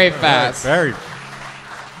 Very, very fast. Very.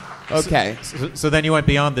 Okay. So then you went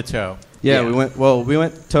beyond the toe. Yeah, Yeah. we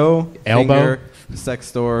went toe, Elbow? finger, sex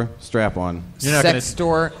store, strap on. You're not Sex gonna-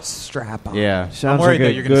 store strap on. Yeah. Sounds worried like that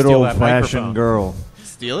a you're gonna good steal that old-fashioned microphone. girl.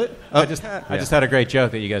 Steal it? I just had a great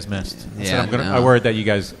joke that you guys missed. I said Yeah, I worried that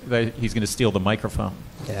he's going to steal the microphone.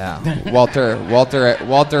 Yeah. Walter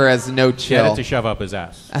has no She had chill. it to shove up his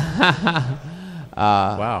ass.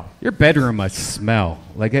 Wow. Your bedroom must smell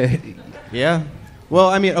like a. Yeah. Well,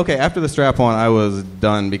 I mean, okay, after the strap on, I was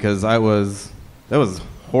done because that was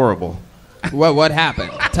horrible. What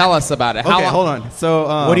happened? Tell us about it. How Okay, long? hold on. So,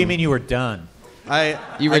 What do you mean you were done? You I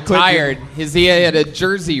quit retired. He had a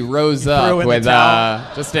jersey rose threw up in the with towel?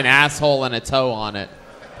 just an asshole and a toe on it.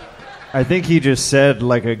 I think he just said,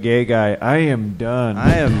 like a gay guy, I am done.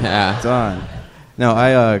 I am Yeah. done. No,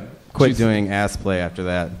 I quit doing ass play after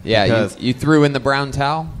that. Yeah, because- you threw in the brown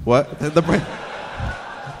towel? What? The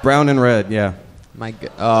brown and red, yeah.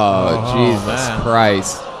 Oh, Jesus man.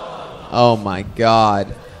 Christ. Oh, my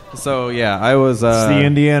God. So, yeah, I was... It's the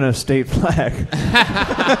Indiana state flag.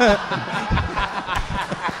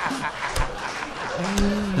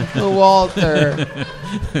 Walter.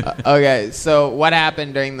 Okay, so what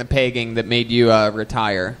happened during the pegging that made you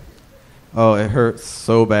retire? Oh, it hurt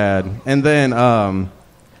so bad. And then I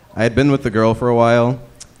had been with the girl for a while.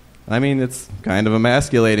 I mean, it's kind of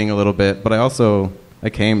emasculating a little bit, but I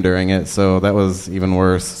came during it, so that was even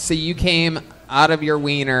worse. So you came out of your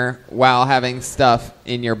wiener while having stuff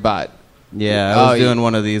in your butt. Yeah, I was doing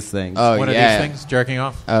one of these things. Oh, One yeah. of these things? Jerking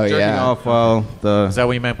off? Oh, Jerking yeah. off while Is that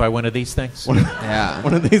what you meant by one of these things? Yeah.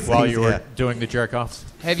 one of these While things, you were yeah. doing the jerk offs?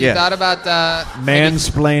 Have you Yeah. thought about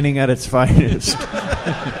Mansplaining at its finest.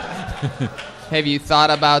 have you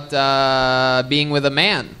thought about being with a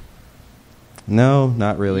man? No,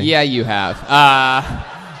 not really. Yeah, you have.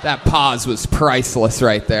 That pause was priceless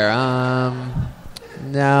right there.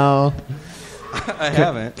 No. I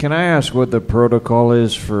haven't. Can I ask what the protocol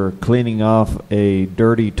is for cleaning off a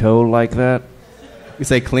dirty toe like that? You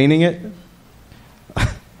say cleaning it?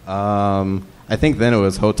 I think then it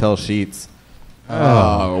was hotel sheets.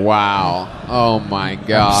 Oh, wow. Oh, my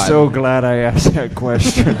God. I'm so glad I asked that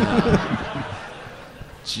question.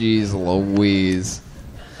 Jeez Louise.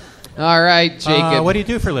 All right, Jacob. What do you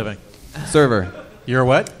do for a living? Server. You're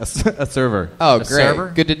what? A server. Oh, A great. server?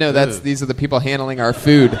 Good to know. Ooh. These are the people handling our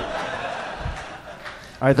food.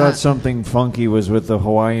 I thought something funky was with the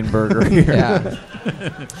Hawaiian burger here. Yeah.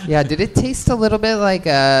 Yeah, did it taste a little bit like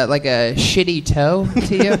a shitty toe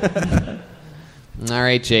to you? All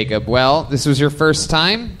right, Jacob. Well, this was your first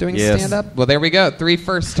time doing Yes. stand-up? Well, there we go. 3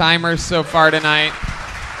 first-timers so far tonight.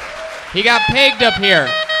 He got pegged up here.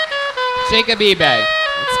 Jacob eBay.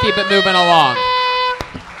 Let's keep it moving along.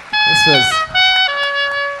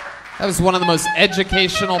 That was one of the most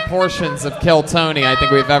educational portions of Kill Tony I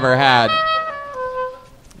think we've ever had.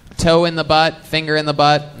 Toe in the butt, finger in the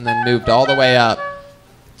butt, and then moved all the way up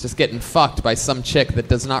just getting fucked by some chick that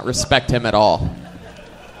does not respect him at all.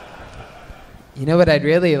 You know what I'd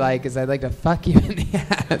really like is I'd like to fuck you in the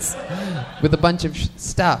ass with a bunch of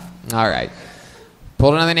stuff. All right.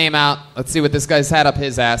 Pulled another name out. Let's see what this guy's had up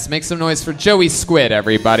his ass. Make some noise for Joey Squid,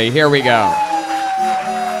 everybody. Here we go.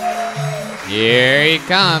 Here he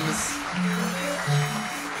comes.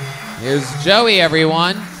 Here's Joey,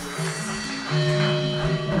 everyone.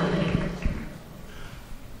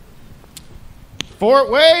 Fort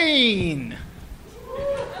Wayne.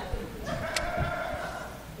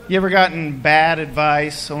 You ever gotten bad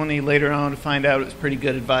advice, only later on to find out it was pretty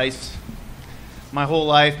good advice? My whole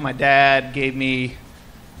life, my dad gave me,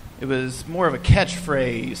 it was more of a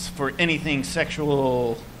catchphrase for anything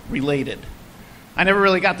sexual related. I never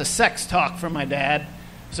really got the sex talk from my dad,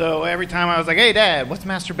 so every time I was like, hey, Dad, what's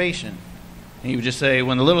masturbation? And he would just say,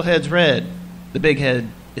 when the little head's red, the big head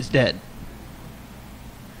is dead.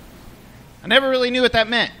 I never really knew what that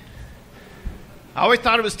meant. I always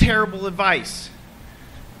thought it was terrible advice.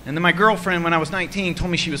 And then my girlfriend, when I was 19, told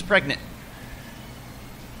me she was pregnant.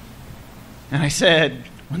 And I said,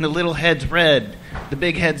 when the little head's red, the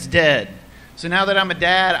big head's dead. So now that I'm a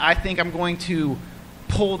dad, I think I'm going to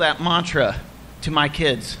pull that mantra to my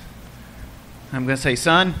kids. I'm going to say,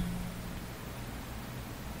 son,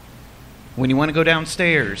 when you want to go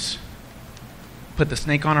downstairs, put the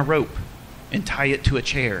snake on a rope and tie it to a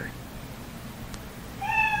chair.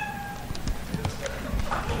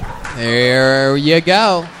 There you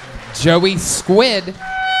go. Joey Squid.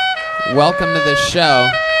 Welcome to the show.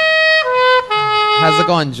 How's it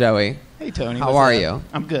going, Joey? Hey, Tony. How are you?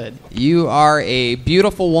 I'm good. You are a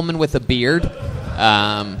beautiful woman with a beard.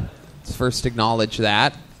 Let's first acknowledge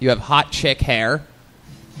that. You have hot chick hair.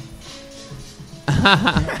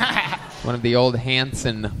 One of the old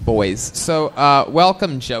Hanson boys. So,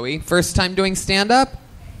 welcome, Joey. First time doing stand-up?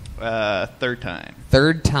 Third time.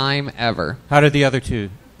 Third time ever. How did the other two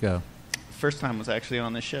go? First time was actually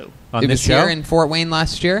on this show. On it this was show? here in Fort Wayne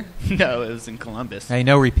last year? No, it was in Columbus. Hey,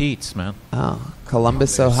 no repeats, man. Oh,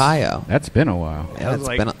 Columbus, Ohio. That's been a while. Yeah, it's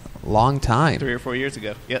like been a long time. 3 or 4 years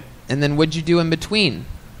ago. Yep. And then what'd you do in between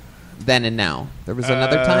then and now? There was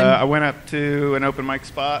another I time? went up to an open mic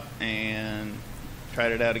spot and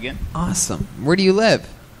tried it out again. Awesome. Where do you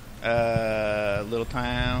live? A little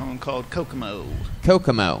town called Kokomo,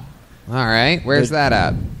 Kokomo. All right. Where's that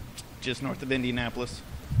at? just north of Indianapolis.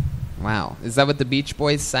 Wow. Is that what the Beach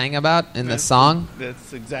Boys sang about in the song?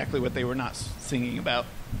 That's exactly what they were not singing about.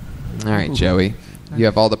 All right, Joey. You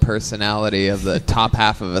have all the personality of the top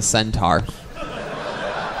half of a centaur.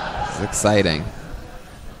 It's exciting.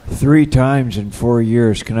 3 times in 4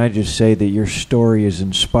 years. Can I just say that your story is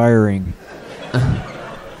inspiring?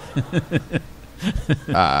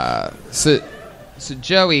 So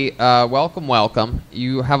Joey, welcome.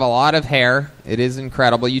 You have a lot of hair. It is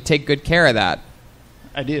incredible. You take good care of that.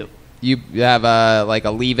 I do. You have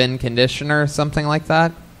a leave-in conditioner or something like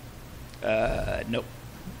that? Nope.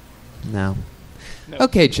 No. Nope.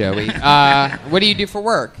 Okay, Joey. What do you do for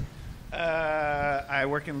work? I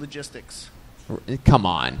work in logistics. Come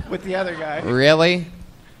on. With the other guy. Really?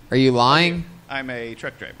 Are you lying? I'm a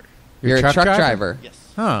truck driver. You're a truck driver?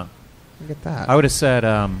 Yes. Huh. Look at that. I would have said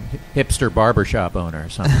hipster barbershop owner or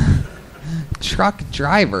something. Truck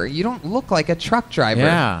driver? You don't look like a truck driver.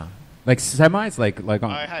 Yeah. Like semis? Like on.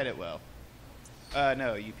 I hide it well.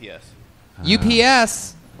 No, UPS.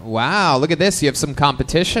 UPS? Wow, look at this. You have some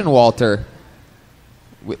competition, Walter.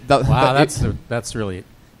 Wow, that's really...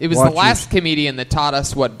 It was the last comedian that taught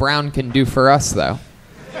us what Brown can do for us, though.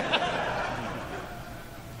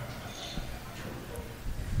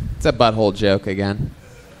 It's a butthole joke again.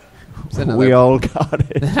 We all got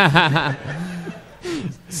it.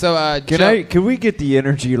 So, can we get the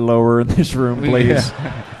energy lower in this room, please?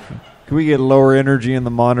 Can we get lower energy in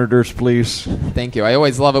the monitors, please? Thank you. I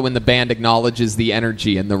always love it when the band acknowledges the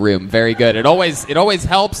energy in the room. Very good. It always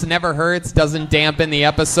helps, never hurts, doesn't dampen the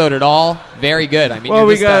episode at all. Very good. I mean, well,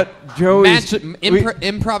 we got Joey's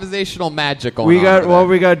improvisational magic going on.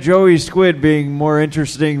 We got Joey Squid being more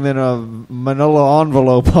interesting than a manila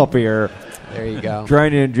envelope up here. There you go.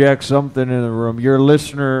 Trying to inject something in the room. You're a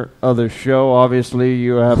listener of the show. Obviously,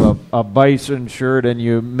 you have a bison shirt, and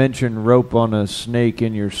you mentioned rope on a snake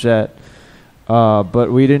in your set.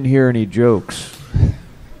 But we didn't hear any jokes.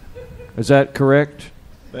 Is that correct?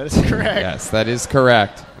 That is correct. Yes, that is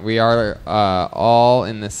correct. We are all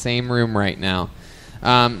in the same room right now.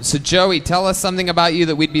 So, Joey, tell us something about you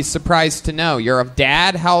that we'd be surprised to know. You're a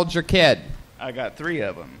dad. How old's your kid? I got 3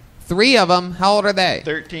 of them. 3 of them? How old are they?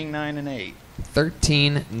 13, 9, and 8.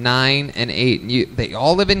 13, 9, and 8. They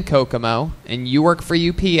all live in Kokomo, and you work for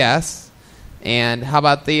UPS. And how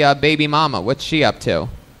about the baby mama? What's she up to?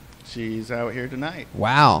 She's out here tonight.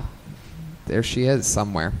 Wow. There she is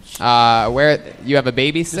somewhere. Where you have a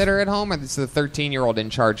babysitter at home, or is the 13-year-old in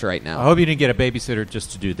charge right now? I hope you didn't get a babysitter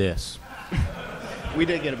just to do this. We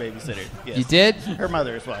did get a babysitter. Yes. You did? Her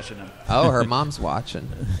mother is watching him. Oh, her mom's watching.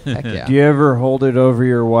 Heck yeah. Do you ever hold it over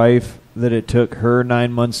your wife that it took her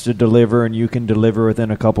 9 months to deliver and you can deliver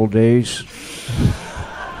within a couple days?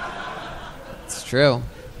 It's true.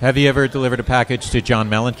 Have you ever delivered a package to John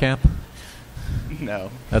Mellencamp?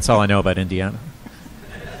 No. That's all I know about Indiana.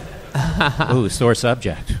 Ooh, sore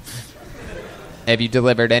subject. Have you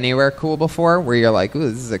delivered anywhere cool before where you're like,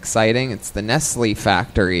 ooh, this is exciting? It's the Nestle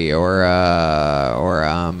factory or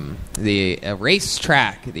the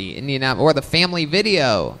racetrack, the Indianapolis, or the Family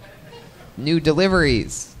Video. New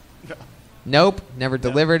deliveries. Nope, never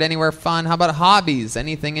delivered anywhere fun. How about hobbies?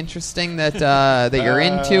 Anything interesting that that you're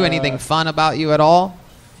into? Anything fun about you at all?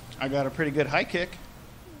 I got a pretty good high kick.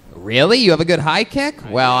 Really? You have a good high kick?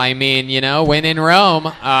 Well, I mean, when in Rome,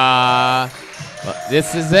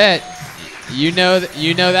 this is it. You know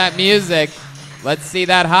that music. Let's see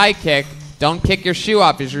that high kick. Don't kick your shoe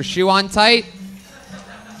off. Is your shoe on tight?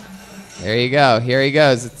 There you go. Here he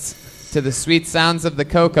goes. It's to the sweet sounds of the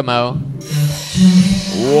Kokomo.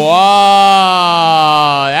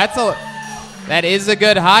 Whoa! That is a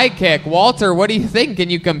good high kick. Walter, what do you think? Can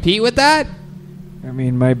you compete with that? I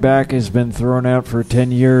mean, my back has been thrown out for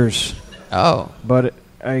 10 years. Oh. But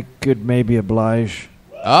I could maybe oblige.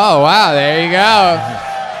 Oh, wow. There you go.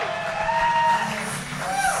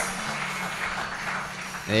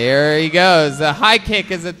 There he goes. The high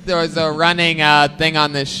kick is a running thing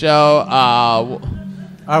on this show.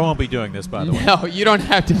 I won't be doing this, by the way. No, you don't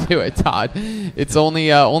have to do it, Todd. It's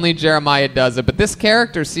only Jeremiah does it. But this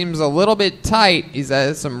character seems a little bit tight. He's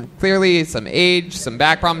clearly some age, some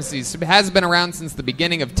back problems. He has been around since the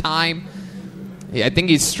beginning of time. I think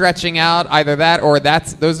he's stretching out. Either that or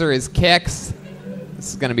those are his kicks.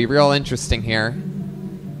 This is going to be real interesting here.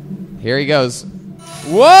 Here he goes.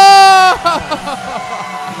 Whoa!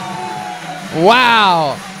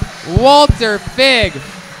 Wow. Walter Figg.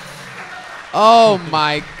 Oh,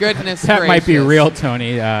 my goodness That gracious. might be real,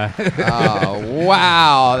 Tony. Oh,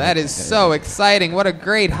 wow. That is so exciting. What a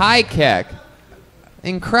great high kick.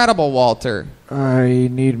 Incredible, Walter. I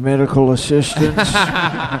need medical assistance.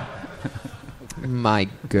 My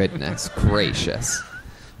goodness gracious.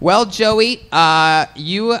 Well, Joey,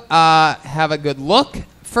 you have a good look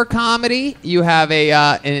for comedy. You have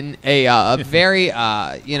a very,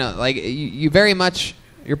 you very much,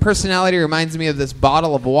 your personality reminds me of this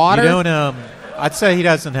bottle of water. You don't, I'd say he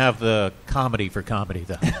doesn't have the comedy for comedy,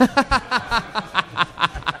 though.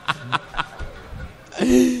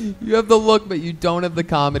 You have the look, but you don't have the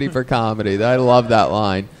comedy for comedy. I love that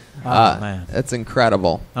line. Oh, man. That's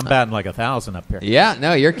incredible. I'm batting like 1,000 up here. Yeah,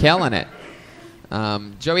 no, you're killing it.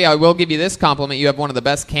 Joey, I will give you this compliment. You have one of the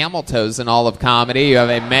best camel toes in all of comedy. You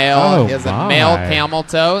have a male. He has a male camel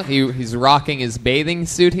toe. He's rocking his bathing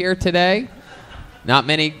suit here today. Not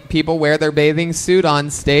many people wear their bathing suit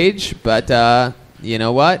on stage, but you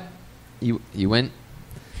know what? You went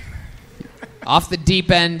off the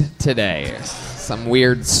deep end today. Some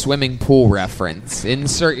weird swimming pool reference.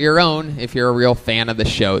 Insert your own if you're a real fan of the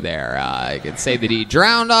show there. I could say that he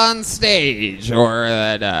drowned on stage, or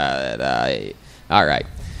that all right.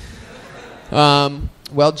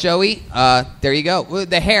 Well, Joey, there you go.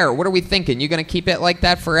 The hair, what are we thinking? You going to keep it like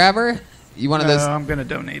that forever? You one of those? I'm going to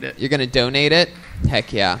donate it. You're going to donate it?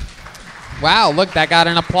 Heck yeah. Wow, look, that got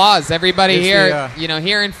an applause. Everybody here,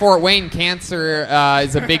 here in Fort Wayne, cancer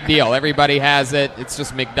is a big deal. Everybody has it. It's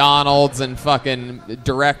just McDonald's and fucking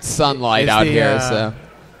direct sunlight out here. So,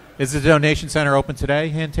 is the donation center open today?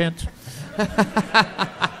 Hint, hint.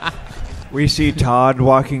 We see Todd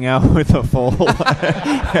walking out with a full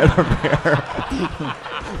head of hair.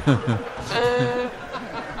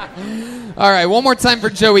 All right, one more time for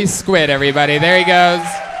Joey Squid, everybody. There he goes.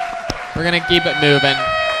 We're going to keep it moving.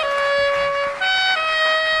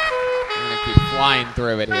 I'm going to keep flying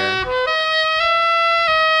through it here.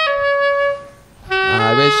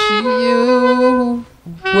 I wish you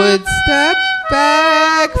would step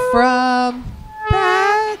back from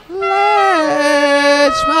that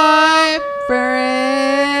ledge, my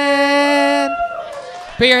friend.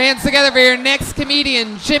 Put your hands together for your next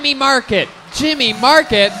comedian, Jimmy Market. Jimmy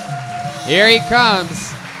Market, here he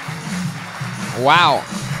comes. Wow.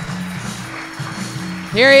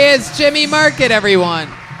 Here he is, Jimmy Market, everyone.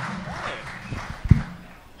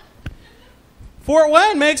 Fort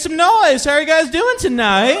Wayne, make some noise. How are you guys doing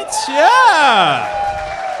tonight? Yeah.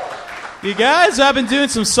 You guys, I've been doing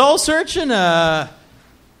some soul searching.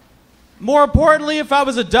 More importantly, if I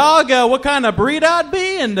was a dog, what kind of breed I'd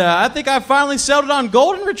be, and I think I finally settled on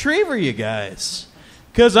Golden Retriever, you guys.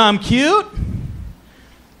 Because I'm cute,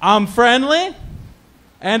 I'm friendly,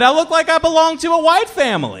 and I look like I belong to a white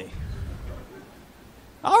family.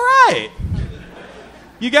 All right.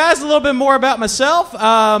 You guys, a little bit more about myself.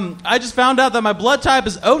 I just found out that my blood type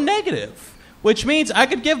is O negative, which means I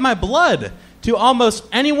could give my blood to almost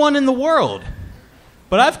anyone in the world.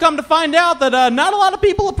 But I've come to find out that not a lot of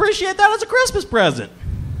people appreciate that as a Christmas present.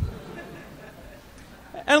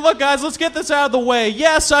 And look, guys, let's get this out of the way.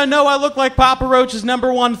 Yes, I know I look like Papa Roach's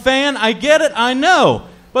 #1 fan. I get it, I know.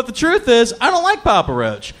 But the truth is, I don't like Papa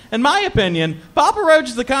Roach. In my opinion, Papa Roach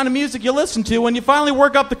is the kind of music you listen to when you finally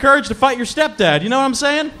work up the courage to fight your stepdad. You know what I'm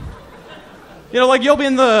saying? You know, like you'll be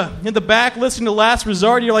in the back listening to Last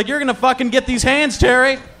Resort. You're like, you're going to fucking get these hands,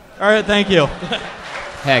 Terry. All right, thank you.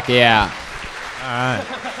 Heck yeah. All right.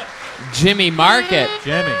 Jimmy Market.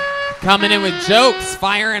 Jimmy. Coming in with jokes,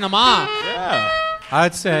 firing them off. Yeah.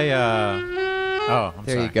 I'd say, There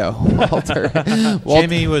sorry. you go, Walter.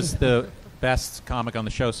 Jimmy was the best comic on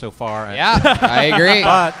the show so far. Yeah, I agree.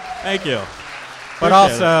 But Thank you. but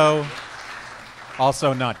Appreciate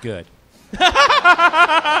also not good.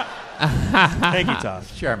 Thank you, Todd.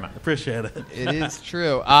 Sure, man. Appreciate it. It is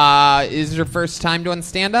true. Is it your first time doing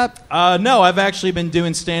stand-up? No, I've actually been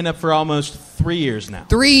doing stand-up for almost 3 years now.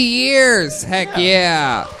 3 years. Heck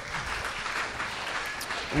yeah.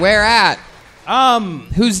 Where at?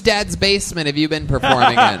 Whose dad's basement have you been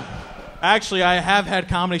performing in? Actually, I have had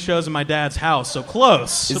comedy shows in my dad's house, so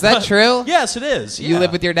close. Is that true? Yes, it is. You yeah.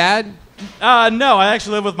 live with your dad? No, I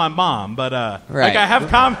actually live with my mom, but Right. like I have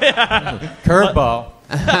comedy. Curveball.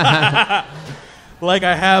 Like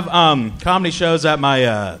I have comedy shows at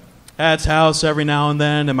my dad's house every now and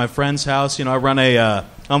then, and my friend's house. You know, I run a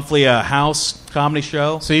monthly house comedy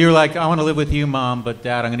show. So you're like, I want to live with you, Mom, but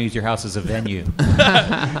Dad, I'm going to use your house as a venue.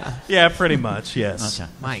 Yeah, pretty much. Yes. Okay.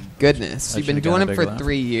 My goodness. I You've been should've doing got a it for big laugh.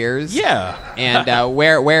 3 years? Yeah. And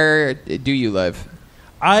where do you live?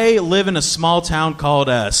 I live in a small town called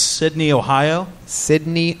Sydney, Ohio.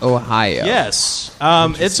 Sydney, Ohio. Yes.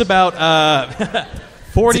 It's about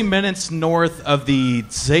 40 minutes north of the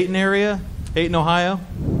Dayton area, Dayton, Ohio.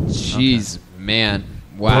 Jeez, man.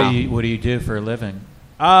 Wow. What do you do for a living?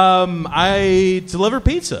 I deliver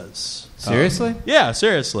pizzas. Seriously? Yeah,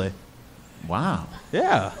 seriously. Wow.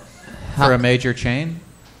 Yeah. For a major chain?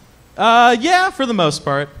 Yeah, for the most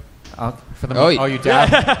part. You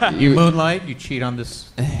dab? You moonlight? You cheat on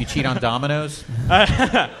this? You cheat on Domino's?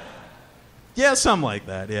 Yeah, something like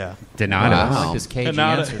that. Yeah. Donato. I like this cagey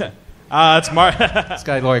answer. It's This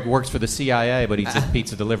guy like works for the CIA, but he's a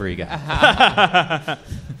pizza delivery guy.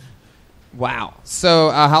 Wow. So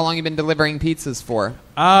how long you been delivering pizzas for?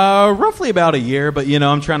 Roughly about a year, but you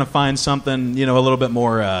know, I'm trying to find something, you know, a little bit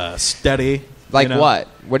more steady. Like you know? what?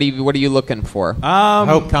 What are you looking for? I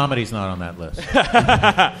hope comedy's not on that list.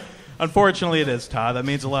 Unfortunately, it is, Todd. That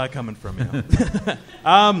means a lot coming from you.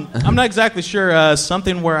 I'm not exactly sure.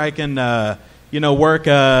 Something where I can, work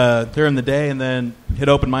during the day and then hit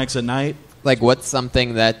open mics at night. Like, what's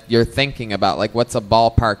something that you're thinking about? Like, what's a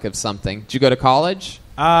ballpark of something? Did you go to college?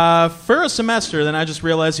 For a semester, then I just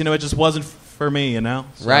realized, it just wasn't for me, So.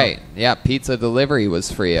 Right. Yeah, pizza delivery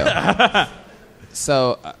was for you.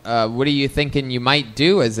 So, what are you thinking you might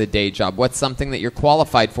do as a day job? What's something that you're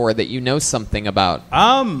qualified for that you know something about?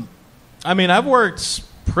 I've worked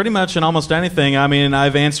pretty much in almost anything.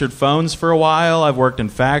 I've answered phones for a while. I've worked in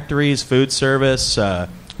factories, food service,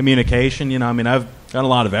 communication. I've done a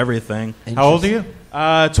lot of everything. How old are you?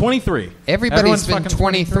 23. Everybody's been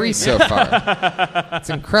 23 so far. It's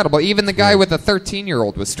incredible. Even the guy with a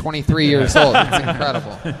 13-year-old was 23 years old. It's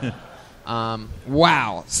incredible.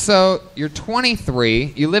 Wow. So you're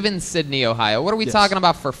 23. You live in Sydney, Ohio. What are we talking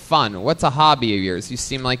about for fun? What's a hobby of yours? You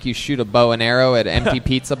seem like you shoot a bow and arrow at empty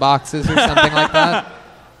pizza boxes or something like that.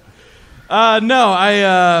 No,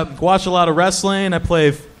 I watch a lot of wrestling. I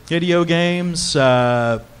play video games.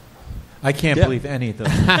 I can't believe any of those.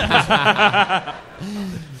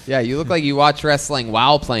 Yeah, you look like you watch wrestling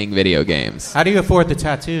while playing video games. How do you afford the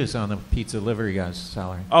tattoos on the pizza delivery guy's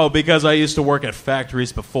salary? Oh, because I used to work at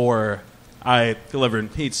factories before I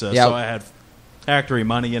delivered pizza, so I had factory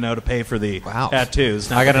money, to pay for the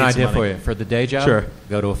tattoos. I got an idea for you. For the day job, Sure.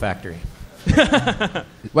 Go to a factory.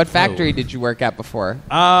 What factory did you work at before?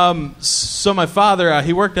 So my father,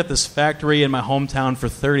 he worked at this factory in my hometown for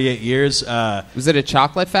 38 years. Was it a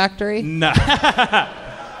chocolate factory? No.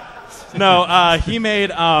 No, he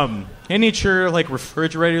made miniature,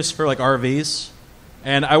 refrigerators for, RVs.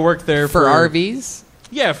 And I worked there For RVs?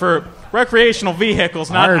 Yeah, for recreational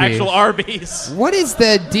vehicles, not Arby's. actual Arby's. What is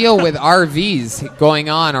the deal with RVs going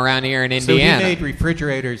on around here in So he Indiana? made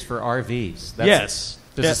refrigerators for RVs. Yes.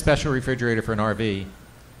 There's Yeah. a special refrigerator for an RV,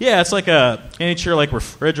 Yeah, it's like a miniature like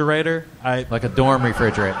refrigerator. like a dorm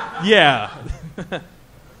refrigerator. Yeah.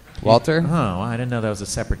 Walter? Oh, I didn't know that was a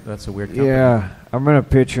separate. That's a weird company. Yeah, I'm gonna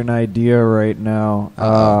pitch an idea right now.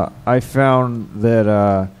 I found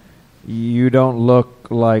that you don't look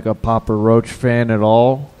like a Papa Roach fan at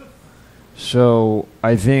all. So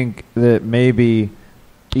I think that maybe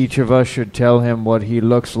each of us should tell him what he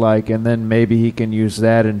looks like, and then maybe he can use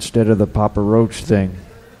that instead of the Papa Roach thing.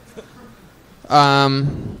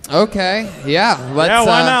 Okay. Yeah. Let's, yeah,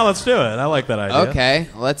 why not? Let's do it. I like that idea. Okay,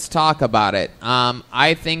 let's talk about it.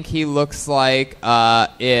 I think he looks like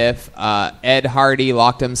if Ed Hardy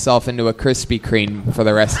locked himself into a Krispy Kreme for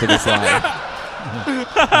the rest of his life.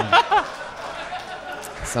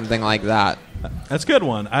 Something like that. That's a good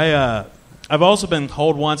one. I've also been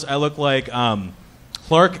told once I look like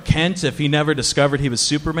Clark Kent if he never discovered he was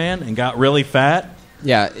Superman and got really fat.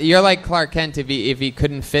 Yeah, you're like Clark Kent if he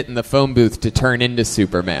couldn't fit in the phone booth to turn into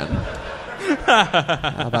Superman.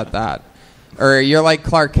 How about that? Or you're like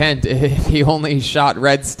Clark Kent if he only shot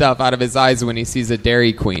red stuff out of his eyes when he sees a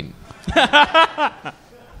Dairy Queen.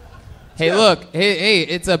 Hey, look. Hey,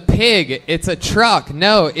 it's a pig. It's a truck.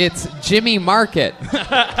 No, it's Jimmy Market.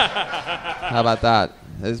 How about that?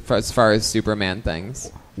 As far as Superman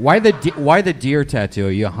things. Why the deer tattoo?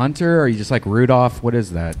 Are you a hunter? Or are you just like Rudolph? What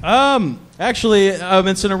is that? Actually,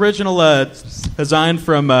 it's an original design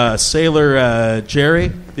from Sailor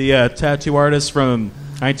Jerry, the tattoo artist from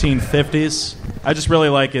 1950s. I just really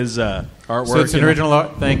like his artwork. So it's an original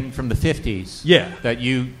thing from the 50s. Yeah. That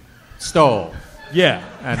you stole. Yeah.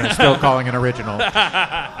 And are still calling an original.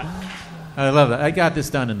 I love that. I got this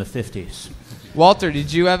done in the 50s. Walter,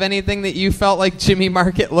 did you have anything that you felt like Jimmy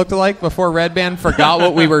Market looked like before Redban forgot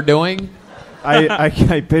what we were doing? I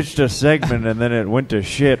pitched a segment and then it went to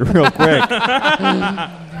shit real quick.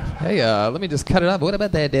 Hey, let me just cut it up. What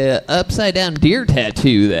about that upside down deer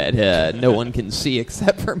tattoo that no one can see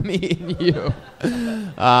except for me and you?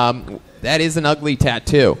 That is an ugly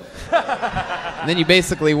tattoo. And then you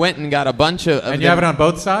basically went and got a bunch of And you have it on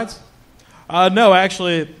both sides? No,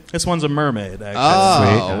 actually, this one's a mermaid. Actually.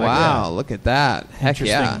 Oh, Sweet. wow. Look at that. Heck Interesting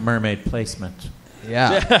yeah. mermaid placement.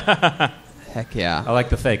 Yeah. Heck yeah. I like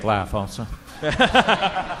the fake laugh also.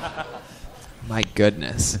 My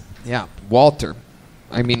goodness. Yeah. Walter.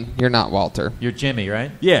 I mean, you're not Walter. You're Jimmy,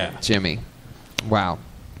 right? Yeah. Jimmy. Wow.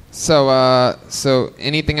 So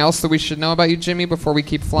anything else that we should know about you, Jimmy, before we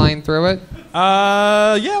keep flying through it?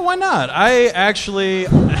 Yeah, why not? I actually...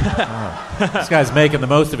 This guy's making the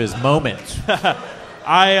most of his moment.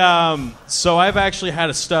 So I've actually had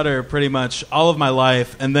a stutter pretty much all of my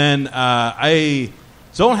life, and then I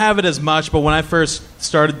don't have it as much, but when I first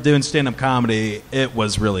started doing stand-up comedy, it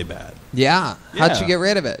was really bad. Yeah. How'd you get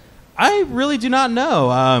rid of it? I really do not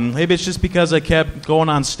know. Maybe it's just because I kept going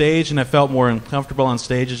on stage and I felt more uncomfortable on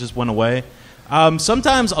stage. It just went away.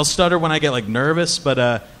 Sometimes I'll stutter when I get like nervous,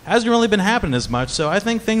 but hasn't really been happening as much. So I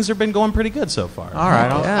think things have been going pretty good so far. All right.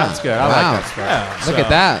 Yeah. That's good. I Wow. like that stuff. Yeah, Look so- at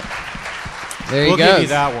that. There We'll you go. give you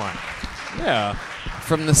that one. Yeah.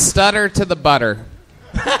 From the stutter to the butter.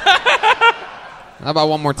 How about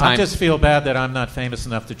one more time? I just feel bad that I'm not famous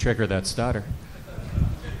enough to trigger that stutter.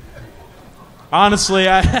 Honestly,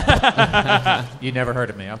 I You never heard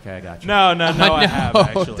of me. Okay, I got you. no, I have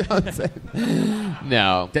actually. Don't say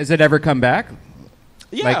no. Does it ever come back?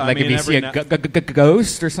 Yeah, like I if mean, you see every a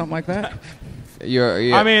ghost or something like that?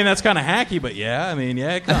 You're I mean, that's kind of hacky, but yeah, I mean,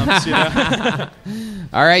 yeah, it comes. You know?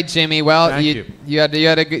 all right, Jimmy. Well, Thank you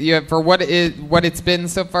had for what it's been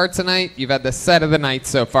so far tonight. You've had the set of the night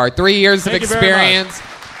so far. 3 years of Thank you very much. experience.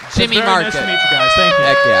 Jimmy It's very Market. nice to meet you guys. Thank you.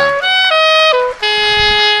 Heck yeah.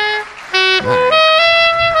 All right.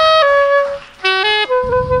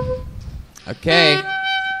 Okay,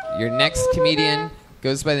 your next comedian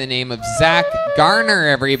goes by the name of Zach Garner,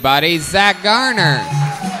 everybody. Zach Garner.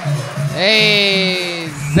 Hey,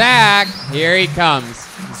 Zach. Here he comes.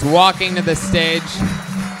 He's walking to the stage.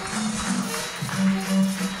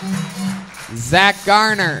 Zach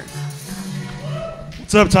Garner.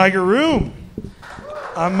 What's up, Tiger Room?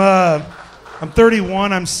 I'm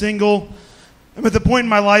 31. I'm single. I'm at the point in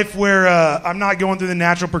my life where I'm not going through the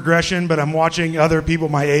natural progression, but I'm watching other people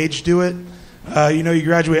my age do it. You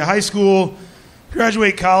graduate high school,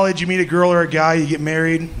 graduate college, you meet a girl or a guy, you get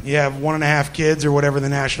married, you have 1.5 kids or whatever the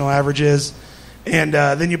national average is, and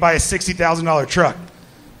then you buy a $60,000 truck,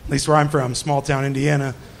 at least where I'm from, small town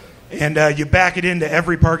Indiana, and you back it into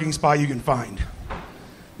every parking spot you can find.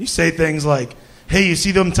 You say things like, hey, you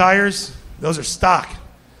see them tires? Those are stock.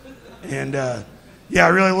 And yeah, I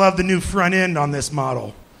really love the new front end on this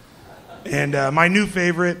model. And my new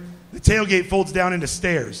favorite, the tailgate folds down into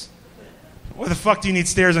stairs. Why the fuck do you need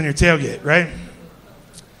stairs on your tailgate, right?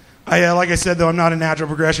 Like I said, though, I'm not a natural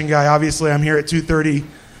progression guy. Obviously, I'm here at 2:30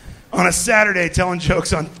 on a Saturday telling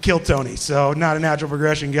jokes on Kill Tony, so not a natural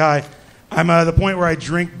progression guy. I'm at the point where I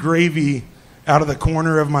drink gravy out of the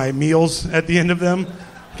corner of my meals at the end of them.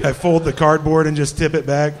 I fold the cardboard and just tip it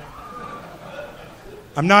back.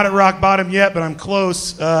 I'm not at rock bottom yet, but I'm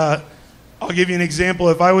close. I'll give you an example.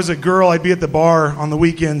 If I was a girl, I'd be at the bar on the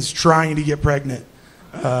weekends trying to get pregnant.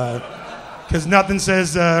 Because nothing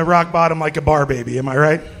says rock bottom like a bar baby, am I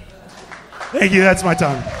right? Thank you, that's my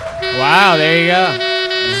time. Wow, there you go.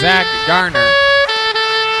 Zach Garner.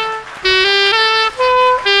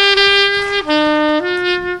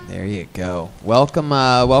 There you go. Welcome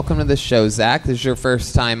to the show, Zach. This is your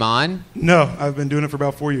first time on? No, I've been doing it for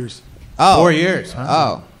about 4 years. Oh. 4 years.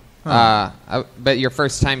 Huh? Oh. But your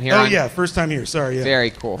first time here? Oh, yeah, first time here. Sorry, yeah. Very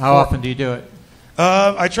cool. How often do you do it?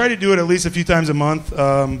 I try to do it at least a few times a month,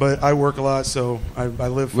 but I work a lot, so I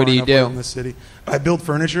live far enough away from the city. I build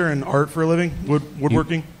furniture and art for a living,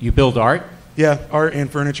 woodworking. You build art? Yeah, art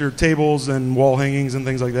and furniture, tables and wall hangings and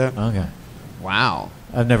things like that. Okay. Wow.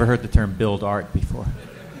 I've never heard the term build art before.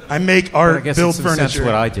 I make art, but I guess build it's furniture. That's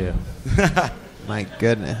what I do. My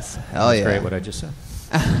goodness. Hell That's yeah. great what I just said.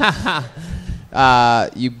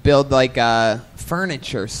 You build like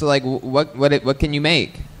furniture. So like what can you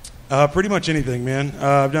make? Pretty much anything, man.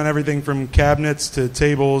 I've done everything from cabinets to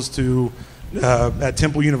tables to at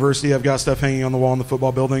Temple University. I've got stuff hanging on the wall in the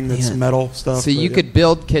football building that's metal stuff. So you could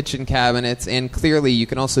build kitchen cabinets, and clearly you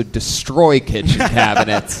can also destroy kitchen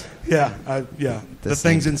cabinets. Yeah. The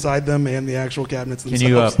things inside them and the actual cabinets themselves.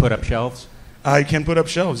 Can you put up shelves? I can put up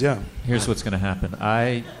shelves, yeah. Here's what's going to happen.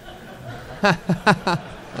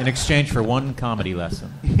 In exchange for one comedy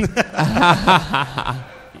lesson.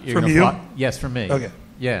 From you? Yes, from me. Okay.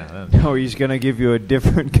 Yeah. No, he's going to give you a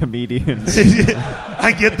different comedian.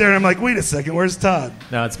 I get there and I'm like, wait a second, where's Todd?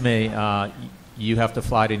 No, it's me. You have to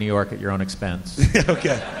fly to New York at your own expense.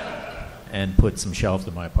 Okay. And put some shelves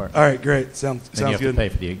in my apartment. All right, great. Sounds and you have good. to pay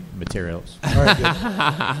for the materials. All right,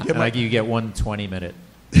 good. You get 1 20-minute.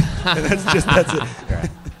 That's it. Right.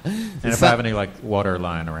 And if I have any water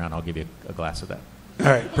lying around, I'll give you a glass of that. All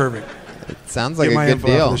right, perfect. It sounds like Get my a good info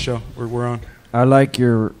deal. After the show we're on. I like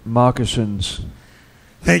your moccasins.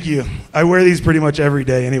 Thank you. I wear these pretty much every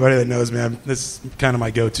day. Anybody that knows me, this is kind of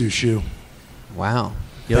my go-to shoe. Wow.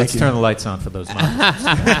 Yeah, let's turn the lights on for those moccasins.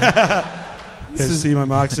 You guys see my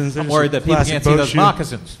moccasins? I'm worried that people can't see those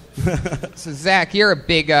moccasins. So Zach, you're a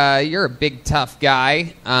big tough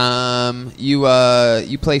guy.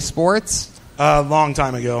 You play sports? Long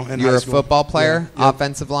time ago in You're high a school. football player, Yeah. Yep.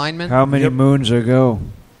 offensive lineman. How many moons ago?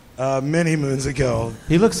 Many moons ago.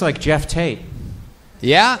 He looks like Jeff Tate.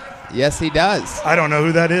 Yeah. Yes, he does. I don't know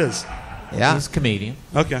who that is. Yeah. He's a comedian.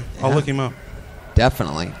 Okay, I'll look him up.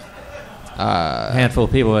 Definitely. A handful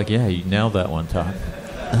of people are like, yeah, you nailed that one, Todd.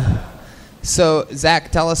 So,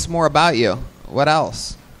 Zach, tell us more about you. What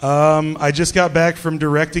else? I just got back from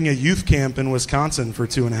directing a youth camp in Wisconsin for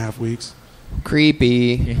 2.5 weeks.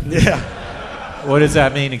 Creepy. Yeah. What does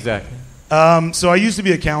that mean exactly? So I used to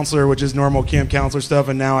be a counselor, which is normal camp counselor stuff,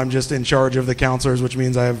 and now I'm just in charge of the counselors, which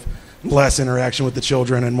means I have less interaction with the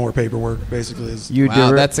children and more paperwork, basically.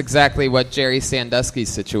 Wow, that's exactly what Jerry Sandusky's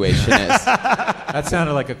situation is. That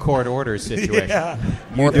sounded like a court order situation. Yeah.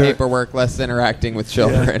 More paperwork, less interacting with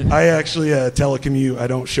children. Yeah. I actually telecommute. I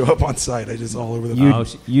don't show up on site. I just all over the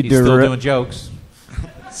place. He's still doing jokes.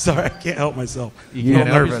 Sorry, I can't help myself. You I'm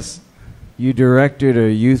nervous. You directed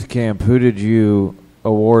a youth camp. Who did you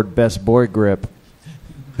award Best Boy Grip?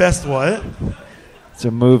 Best what? It's a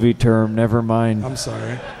movie term. Never mind. I'm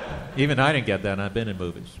sorry. Even I didn't get that, and I've been in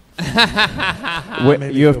movies.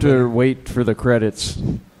 You have to wait for the credits.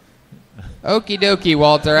 Okie dokie,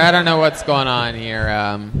 Walter. I don't know what's going on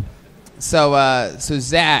here. So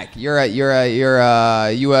Zach, you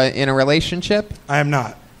in a relationship? I am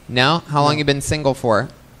not. No? How long you been single for?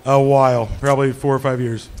 A while, probably 4 or 5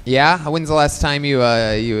 years. Yeah. When's the last time you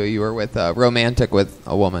were with romantic with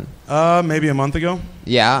a woman? Maybe a month ago.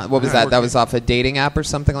 Yeah. What was that? That was off a dating app or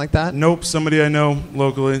something like that? Nope, somebody I know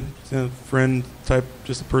locally, a friend type,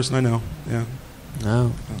 just a person I know. Yeah.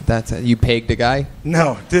 No, that's it. You pegged a guy?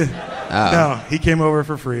 No, no, he came over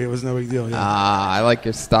for free. It was no big deal. Yeah. I like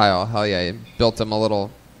your style. Hell yeah, you built him a little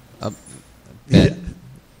bed.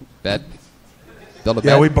 Bed. Build a bed.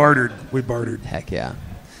 Yeah, we bartered. Heck yeah.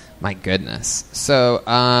 My goodness. So,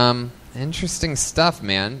 interesting stuff,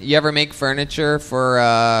 man. You ever make furniture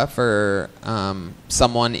for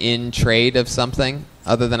someone in trade of something?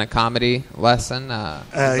 other than a comedy lesson?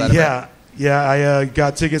 I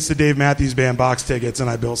got tickets to Dave Matthews Band, box tickets, and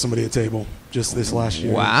I built somebody a table just this last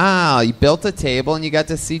year. Wow, you built a table and you got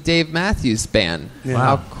to see Dave Matthews Band. Yeah.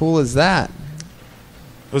 Wow, how cool is that?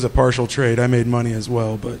 It was a partial trade. I made money as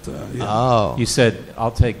well, but yeah. Oh. You said,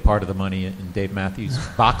 I'll take part of the money in Dave Matthews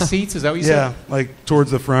box seats? Is that what you said? Yeah, like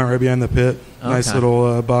towards the front, right behind the pit. Okay. Nice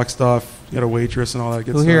little boxed off. You got a waitress and all that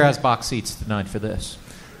good Who stuff. here has box seats tonight for this?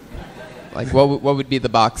 Like, what would be the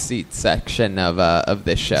box seat section of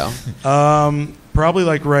this show? Probably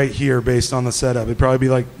like right here based on the setup. It'd probably be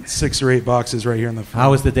like 6 or 8 boxes right here in the front.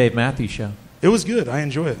 How was the Dave Matthews show? It was good. I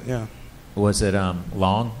enjoy it, yeah. Was it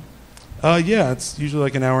long? Yeah, it's usually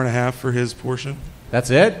like an hour and a half for his portion. That's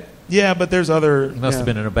it? Yeah, but there's other... He must have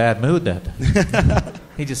been in a bad mood that day.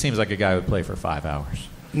 He just seems like a guy who would play for 5 hours.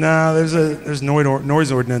 Nah, there's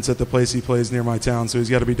noise ordinance at the place he plays near my town, so he's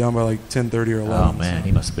got to be done by like 10:30 or 11. Oh, man,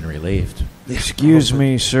 he must have been relieved. Excuse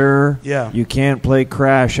me, sir. Yeah. You can't play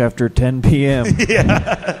Crash after 10 p.m.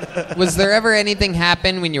 Was there ever anything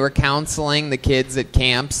happen when you were counseling the kids at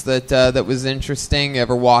camps that was interesting? You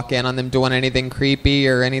ever walk in on them doing anything creepy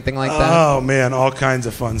or anything like that? Oh, man, all kinds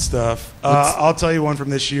of fun stuff. I'll tell you one from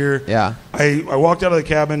this year. Yeah. I walked out of the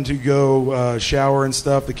cabin to go shower and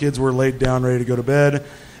stuff. The kids were laid down, ready to go to bed,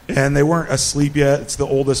 and they weren't asleep yet. It's the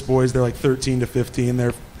oldest boys. They're like 13 to 15.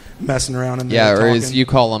 They're messing around in there. Yeah, or talking. as you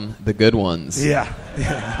call them, the good ones. Yeah.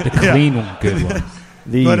 The clean good ones.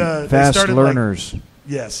 The fast learners.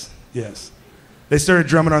 Yes. They started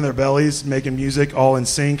drumming on their bellies, making music, all in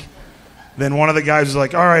sync. Then one of the guys was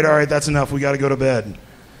like, all right, that's enough. We got to go to bed.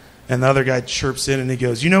 And the other guy chirps in and he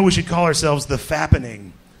goes, we should call ourselves the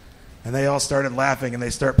Fappening. And they all started laughing and they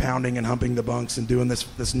start pounding and humping the bunks and doing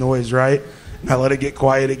this noise, right? And I let it get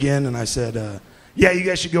quiet again and I said, yeah, you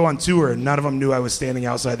guys should go on tour. And none of them knew I was standing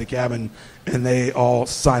outside the cabin. And they all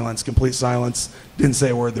complete silence, didn't say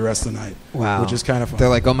a word the rest of the night. Wow. Which is kind of fun. They're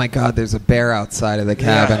like, oh my God, there's a bear outside of the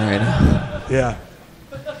cabin right now. Yeah.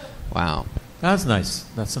 Wow. That's nice.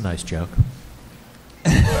 That's a nice joke.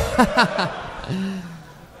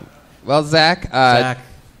 Well, Zach.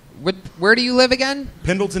 Where do you live again?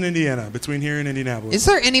 Pendleton, Indiana, between here and Indianapolis. Is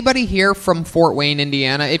there anybody here from Fort Wayne,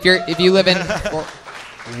 Indiana? If you live in...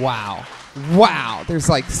 Wow. There's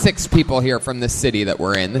like 6 people here from this city that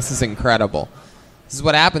we're in. This is incredible. This is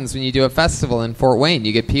what happens when you do a festival in Fort Wayne.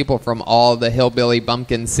 You get people from all the hillbilly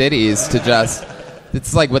bumpkin cities to just...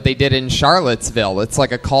 It's like what they did in Charlottesville. It's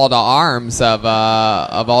like a call to arms of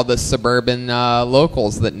all the suburban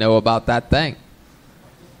locals that know about that thing.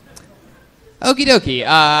 Okie dokie.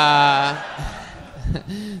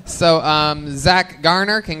 So, Zach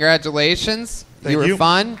Garner, congratulations. Thank you were you.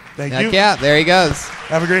 fun. Thank Heck you. yeah, there he goes.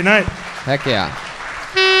 Have a great night. Heck yeah.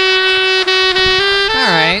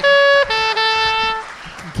 All right.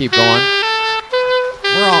 Keep going.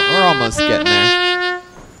 We're almost getting there.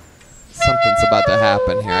 Something's about to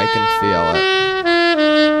happen here. I can feel it.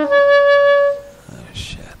 Oh,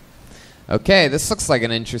 shit. Okay, this looks like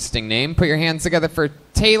an interesting name. Put your hands together for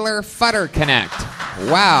Taylor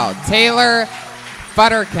Futterconnect. Wow, Taylor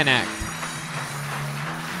Futterconnect.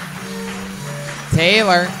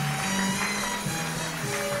 Taylor.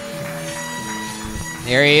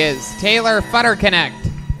 Here he is, Taylor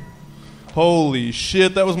Futterconnect. Holy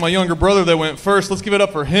shit, that was my younger brother that went first. Let's give it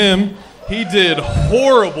up for him. He did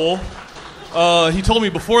horrible. He told me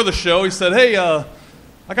before the show, he said, hey, I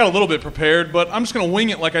got a little bit prepared, but I'm just going to wing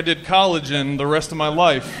it like I did college and the rest of my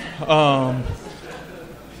life.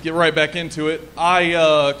 Get right back into it.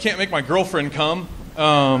 I can't make my girlfriend come.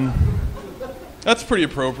 That's pretty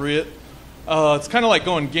appropriate. It's kind of like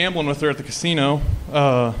going gambling with her at the casino,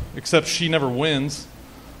 except she never wins.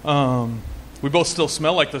 We both still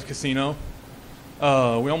smell like the casino. We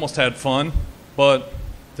almost had fun, but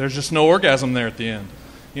there's just no orgasm there at the end.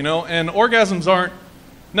 You know, and orgasms aren't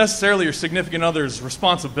necessarily your significant other's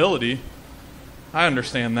responsibility. I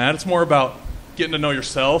understand that. It's more about getting to know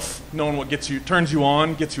yourself, knowing what turns you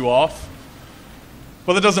on, gets you off.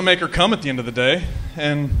 But that doesn't make her come at the end of the day,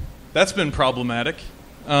 and that's been problematic,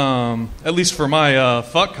 at least for my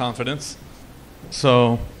fuck confidence.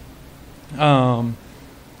 So,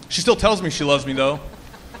 she still tells me she loves me though.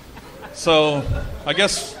 So, I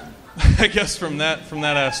guess from that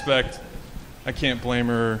aspect, I can't blame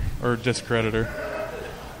her or discredit her.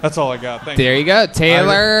 That's all I got. Thank you. There you go,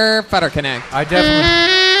 Taylor Futterconnect. I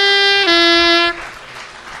definitely...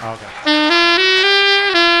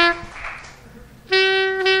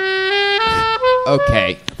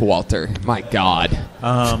 Okay, Walter. My God.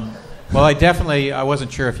 Well, I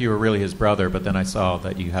wasn't sure if you were really his brother, but then I saw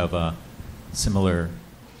that you have a similar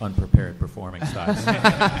unprepared performing style.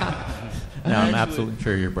 Now I'm absolutely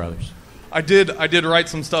sure you're brothers. I did write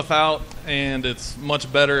some stuff out, and it's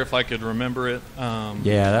much better if I could remember it.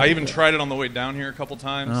 I even tried it on the way down here a couple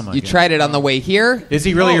times. Oh you tried it on the way here? Is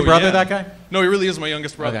he really your brother, that guy? No, he really is my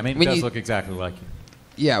youngest brother. Okay, I mean, he does look exactly like you.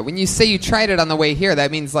 Yeah, when you say you tried it on the way here,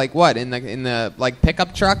 that means like what? In the like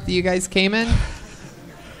pickup truck that you guys came in?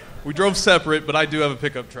 We drove separate, but I do have a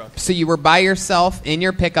pickup truck. So you were by yourself in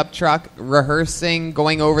your pickup truck, rehearsing,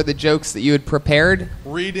 going over the jokes that you had prepared?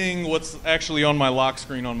 Reading what's actually on my lock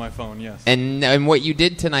screen on my phone, yes. And what you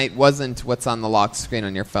did tonight wasn't what's on the lock screen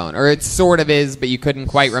on your phone. Or it sort of is, but you couldn't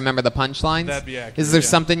quite remember the punchlines? That'd be accurate. Is there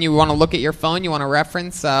something you want to look at your phone? You want to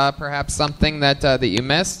reference perhaps something that you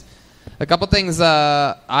missed? A couple things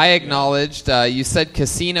I acknowledged. You said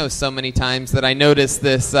casino so many times that I noticed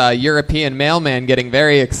this European mailman getting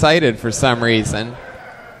very excited for some reason.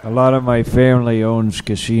 A lot of my family owns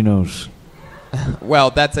casinos.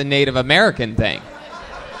 Well, that's a Native American thing.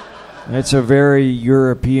 It's a very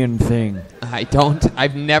European thing.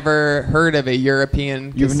 I've never heard of a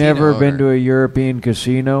European casino. You've never been to a European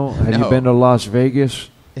casino? Have you been to Las Vegas?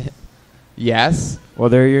 Yes. Well,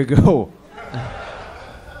 there you go.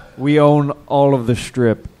 We own all of the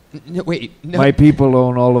strip. No, wait, no. My people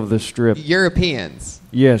own all of the strip. Europeans?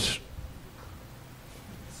 Yes.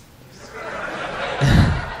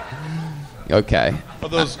 Okay. Are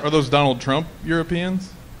those Donald Trump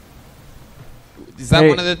Europeans? Is that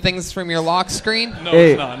one of the things from your lock screen? No,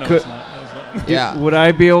 it's not. No, it's not. Yeah. Would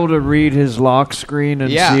I be able to read his lock screen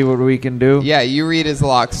and see what we can do? Yeah, you read his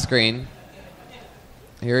lock screen.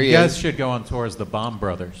 Here he is. You guys should go on tour as the Bomb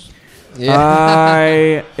Brothers.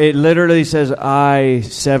 Yeah. It literally says I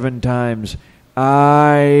 7 times.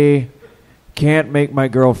 I can't make my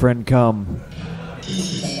girlfriend come.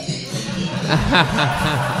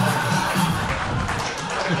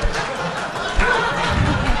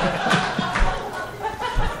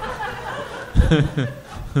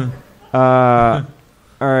 All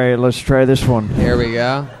right, let's try this one. Here we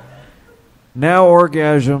go. Now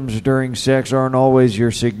orgasms during sex aren't always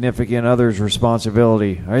your significant other's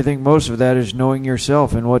responsibility. I think most of that is knowing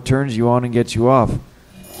yourself and what turns you on and gets you off.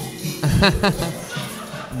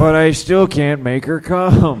 But I still can't make her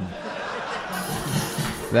come.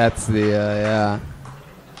 That's the, yeah.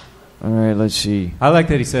 All right, let's see. I like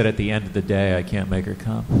that he said at the end of the day, I can't make her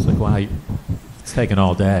come. It's like, wow, it's taking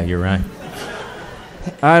all day. You're right.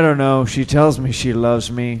 I don't know. She tells me she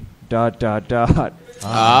loves me. ...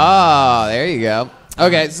 Oh, there you go.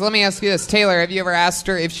 Okay, so let me ask you this. Taylor, have you ever asked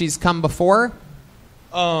her if she's come before?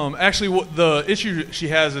 Actually, the issue she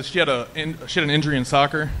has is she had an injury in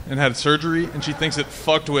soccer and had surgery, and she thinks it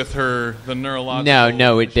fucked with the neurological.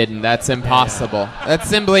 No, it didn't. That's impossible. Yeah. That's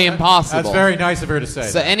simply impossible. That's very nice of her to say.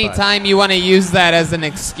 So anytime you want to use that as an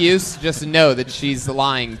excuse, just know that she's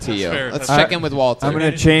lying to you. Fair. Let's check in with Walter. I'm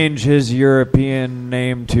going to change his European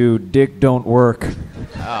name to Dick Don't Work.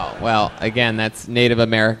 Oh, well, again, that's Native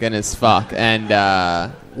American as fuck.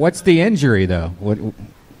 And what's the injury, though? What?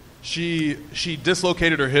 She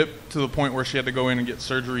dislocated her hip to the point where she had to go in and get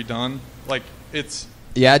surgery done. Like it's.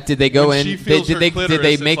 Yeah, did they go in? Did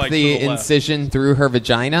they make like the incision through her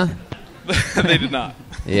vagina? They did not.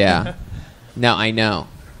 Yeah. No, I know.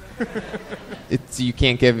 You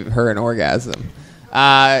can't give her an orgasm.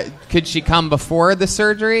 Could she come before the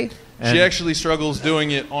surgery? She actually struggles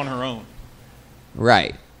doing it on her own.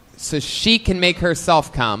 Right. So she can make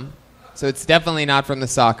herself come. So it's definitely not from the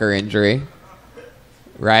soccer injury.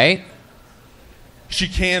 Right? She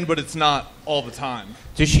can, but it's not all the time.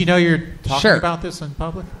 Does she know you're talking Sure. about this in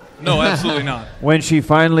public? No, absolutely not. When she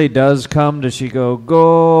finally does come, does she go?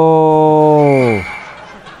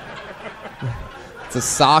 It's a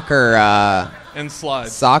soccer And slide.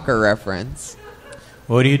 soccer reference.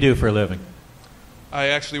 What do you do for a living? I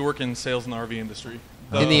actually work in sales in the RV industry.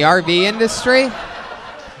 In the RV industry?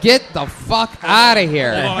 Get the fuck out of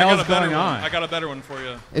here. Hold on, I got a better one for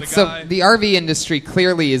you. The RV industry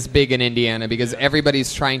clearly is big in Indiana because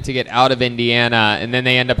everybody's trying to get out of Indiana and then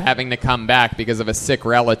they end up having to come back because of a sick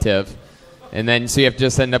relative. And then so you have to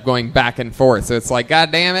just end up going back and forth. So it's like,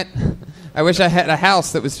 God damn it. I wish I had a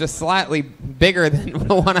house that was just slightly bigger than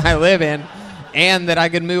the one I live in and that I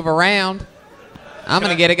could move around. I'm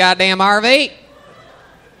going to get a goddamn RV.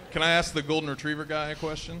 Can I ask the golden retriever guy a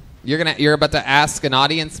question? You're about to ask an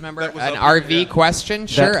audience member an RV question?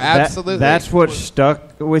 Sure, absolutely. That's what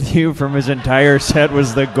stuck with you from his entire set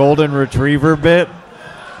was the golden retriever bit.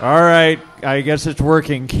 All right, I guess it's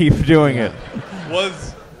working. Keep doing it.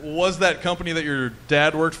 Was that company that your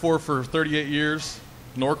dad worked for 38 years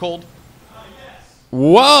Norcold?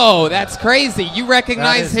 Whoa, that's crazy. You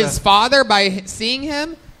recognize his father by seeing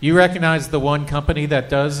him? You recognize the one company that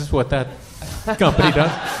does what that company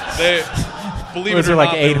does? believe Was it or there like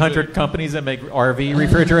not, 800 companies that make RV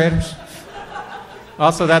refrigerators?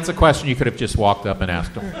 Also, that's a question you could have just walked up and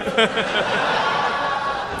asked them.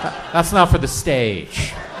 That's not for the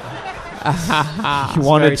stage. It's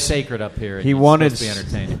very sacred up here. He It's wanted supposed to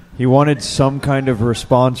be entertaining. He wanted some kind of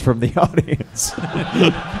response from the audience.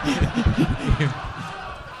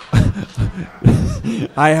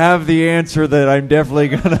 I have the answer that I'm definitely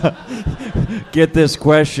gonna get this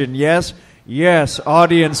question. Yes,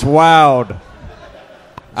 audience wowed.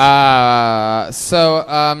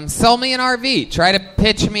 Sell me an RV. Try to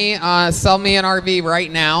pitch me, sell me an RV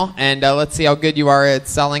right now, and let's see how good you are at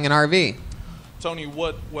selling an RV. Tony,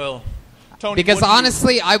 Because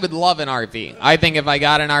honestly, I would love an RV. I think if I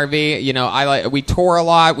got an RV, we tour a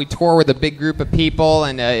lot. We tour with a big group of people,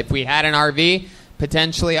 and if we had an RV,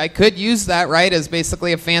 potentially I could use that, right, as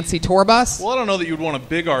basically a fancy tour bus. Well, I don't know that you'd want a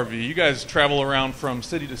big RV. You guys travel around from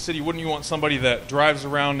city to city. Wouldn't you want somebody that drives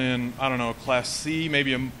around in, I don't know, Class C,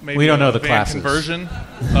 maybe we don't know the van classes. conversion,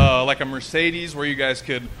 like a Mercedes, where you guys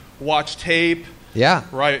could watch tape,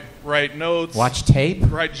 write notes, watch tape,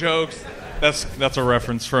 write jokes. That's a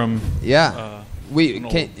reference from Will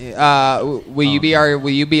you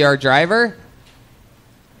be our driver?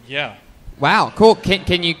 Yeah. Wow, cool.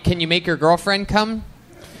 Can you make your girlfriend come?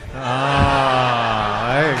 There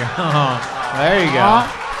you go. There you go.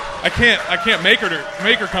 I can't make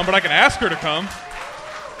her come, but I can ask her to come.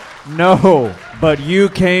 No, but you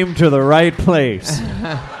came to the right place.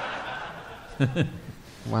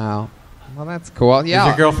 Wow. Well, that's cool. Yeah. Is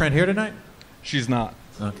your girlfriend here tonight? She's not.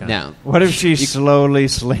 Okay. No. What if she slowly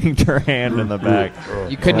slinged her hand in the back?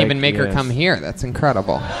 You couldn't even make her come here. That's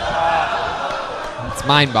incredible. It's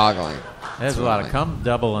mind-boggling. There's a lot of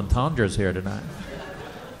double entendres here tonight.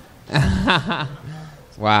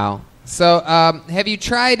 Wow. So, have you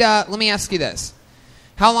tried? Let me ask you this: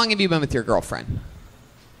 how long have you been with your girlfriend?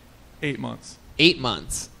 8 months. 8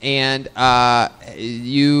 months, and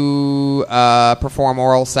you perform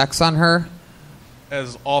oral sex on her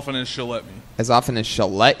As often as she'll let me. as often as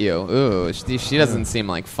she'll let you. Ooh, she doesn't seem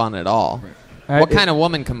like fun at all. What kind of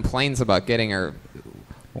woman complains about getting her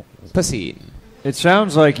pussy eaten? It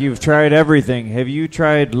sounds like you've tried everything. Have you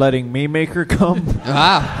tried letting me make her come?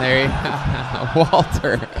 There you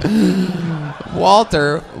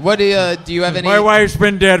Walter, what do you have any? My wife's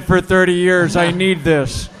been dead for 30 years. I need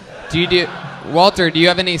this. Walter, do you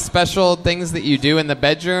have any special things that you do in the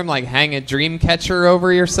bedroom, like hang a dream catcher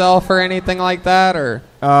over yourself or anything like that, or?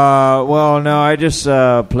 Well, no, I just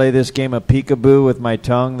play this game of peekaboo with my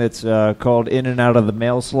tongue that's called In and Out of the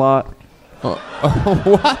Mail Slot. What?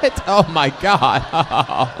 Oh, my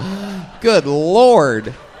God. Good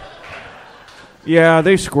Lord. Yeah,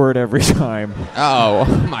 they squirt every time. Oh,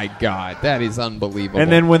 my God. That is unbelievable.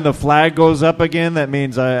 And then when the flag goes up again, that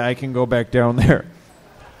means I can go back down there.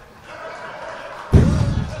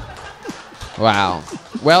 Wow.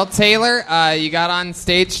 Well, Taylor, you got on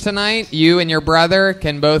stage tonight. You and your brother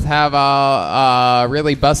can both have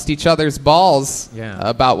really bust each other's balls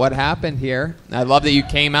about what happened here. I love that you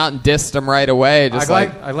came out and dissed them right away.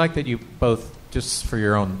 I like that you both, just for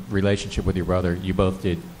your own relationship with your brother, you both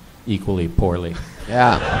did equally poorly.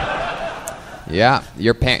 Yeah. Yeah.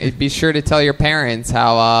 Be sure to tell your parents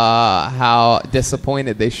how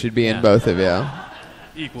disappointed they should be in both of you.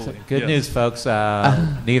 Equally. So, good news, folks.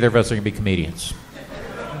 Neither of us are going to be comedians.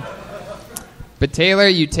 But Taylor,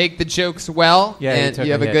 you take the jokes well, and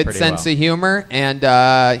you have a good sense of humor, and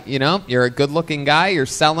you're a good-looking guy. You're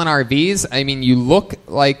selling RVs. I mean, you look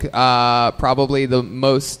like probably the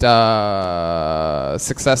most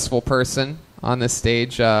successful person on the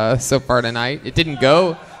stage so far tonight. It didn't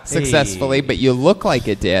go successfully, but you look like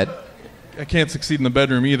it did. I can't succeed in the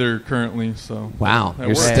bedroom either currently. So wow, you're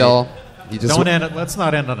works. still. Let's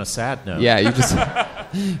not end on a sad note. Yeah, you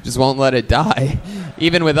just won't let it die.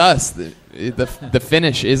 Even with us, the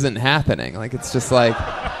finish isn't happening. Like it's just like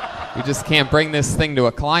we just can't bring this thing to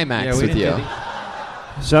a climax with you.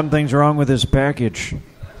 Something's wrong with this package. We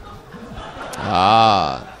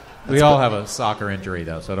all have a soccer injury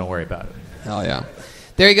though, so don't worry about it. Hell yeah.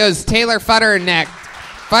 There he goes, Taylor Futter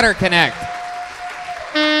Connect.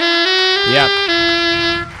 Yep.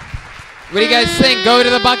 What do you guys think? Go to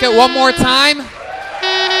the bucket one more time? All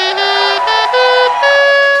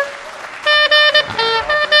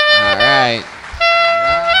right.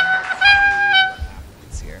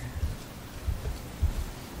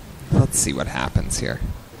 Let's see what happens here.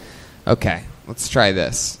 Okay, let's try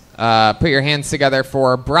this. Put your hands together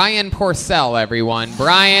for Brian Porcell, everyone.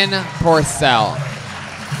 Brian Porcell.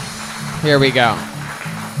 Here we go.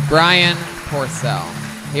 Brian Porcell.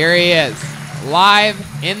 Here he is. Live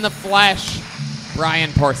in the flesh,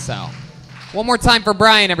 Brian Porcell. One more time for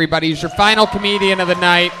Brian, everybody. He's your final comedian of the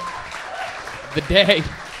night, the day.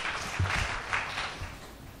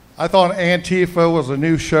 I thought Antifa was a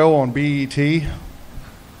new show on BET.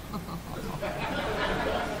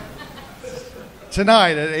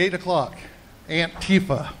 Tonight at 8 o'clock,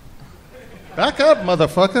 Antifa. Back up,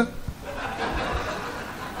 motherfucker.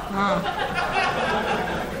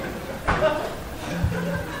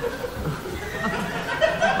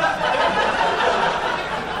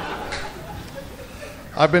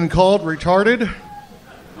 I've been called retarded.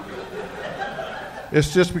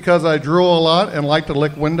 It's just because I drool a lot and like to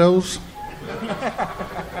lick windows.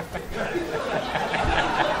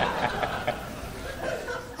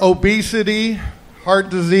 Obesity, heart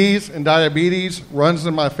disease, and diabetes runs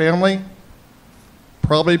in my family.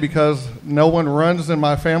 Probably because no one runs in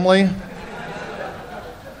my family.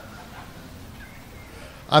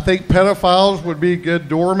 I think pedophiles would be good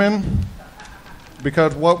doormen,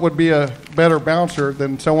 because what would be a better bouncer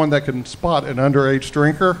than someone that can spot an underage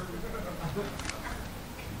drinker?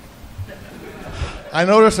 I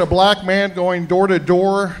noticed a black man going door to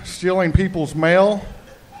door stealing people's mail,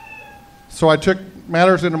 so I took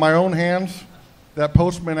matters into my own hands. That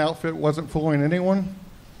postman outfit wasn't fooling anyone.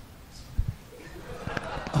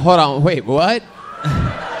 Hold on, wait, what?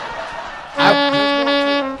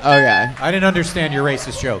 Okay. I didn't understand your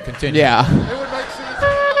racist joke. Continue. Yeah.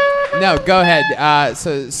 No, go ahead.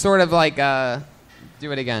 So sort of like,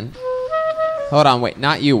 do it again. Hold on, wait,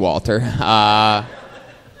 not you, Walter. Brian.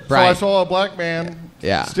 So I saw a black man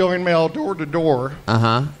Yeah. stealing mail door to door.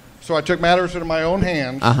 Uh-huh. So I took matters into my own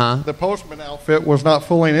hands. Uh-huh. The postman outfit was not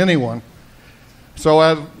fooling anyone. So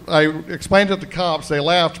as I explained it to the cops, they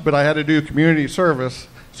laughed, but I had to do community service.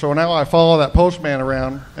 So now I follow that postman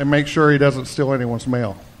around and make sure he doesn't steal anyone's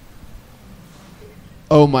mail.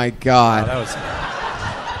 Oh my God. That was.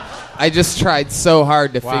 I just tried so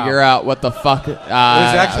hard to Wow. figure out what the fuck. It was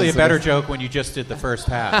actually a better joke when you just did the first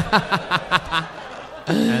half.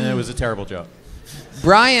 And it was a terrible joke.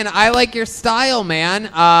 Brian, I like your style, man.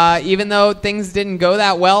 Even though things didn't go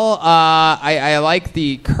that well, I like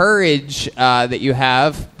the courage that you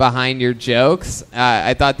have behind your jokes.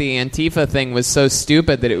 I thought the Antifa thing was so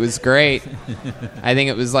stupid that it was great. I think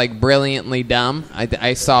it was like brilliantly dumb.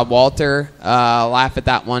 I saw Walter laugh at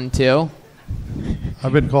that one too.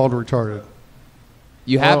 I've been called retarded.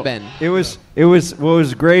 You have been. It was what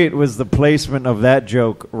was great was the placement of that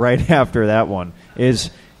joke right after that one is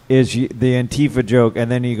the Antifa joke,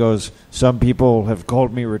 and then he goes, "Some people have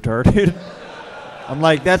called me retarded." I'm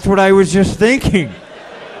like, that's what I was just thinking.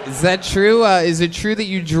 Is that true? Is it true that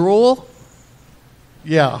you drool?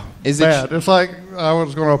 Yeah, Is bad. It's like I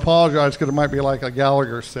was going to apologize because it might be like a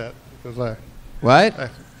Gallagher set because What? I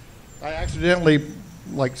accidentally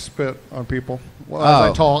like spit on people as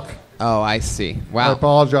I talk. Oh, I see. I Wow.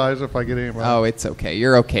 apologize if I get anybody. Oh, it's okay.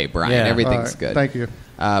 You're okay, Brian. Yeah. Everything's All right. good. Thank you.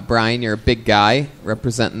 Brian, you're a big guy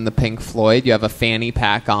representing the Pink Floyd. You have a fanny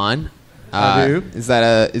pack on. I do. Is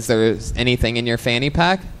there anything in your fanny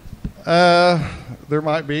pack? There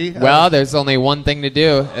might be. Well, there's only one thing to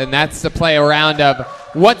do, and that's to play a round of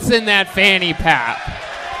what's in that fanny pack.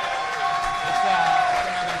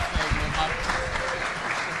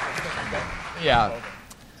 Yeah.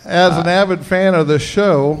 As an avid fan of the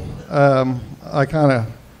show, I kind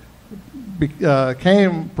of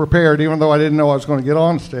came prepared, even though I didn't know I was going to get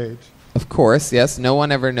on stage. Of course, yes. No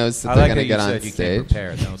one ever knows that I they're like going to how get you on said you stage. came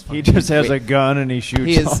prepared. That was funny. He just has a gun and he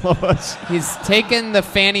shoots all of us. He's taken the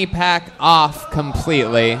fanny pack off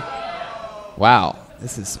completely. Wow,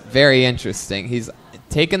 this is very interesting. He's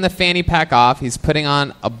taken the fanny pack off. He's putting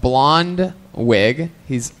on a blonde wig.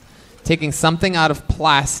 He's taking something out of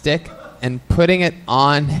plastic and putting it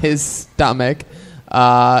on his stomach.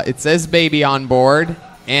 It says "baby" on board.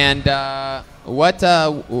 And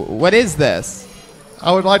what is this?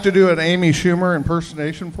 I would like to do an Amy Schumer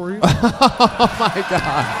impersonation for you. Oh my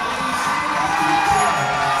God!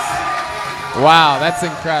 Wow, that's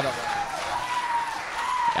incredible.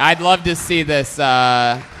 I'd love to see this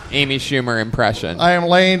Amy Schumer impression. I am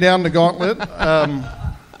laying down the gauntlet.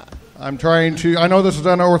 I'm trying to. I know this is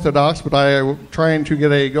unorthodox, but I am trying to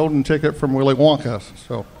get a golden ticket from Willy Wonka.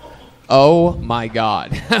 So. Oh my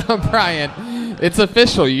God, Brian! It's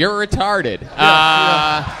official. You're retarded.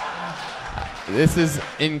 This is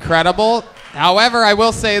incredible. However, I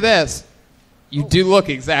will say this: you do look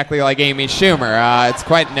exactly like Amy Schumer. It's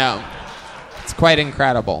quite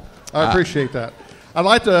incredible. I appreciate that. I'd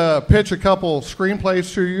like to pitch a couple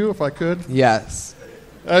screenplays to you, if I could. Yes.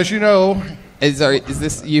 As you know, is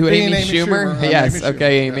this you and Amy Schumer? I'm Yes. Amy Schumer.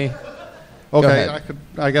 Okay, Amy. Yeah. Go Okay, ahead.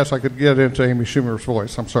 I guess I could get into Amy Schumer's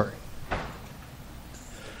voice. I'm sorry.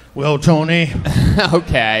 Well, Tony.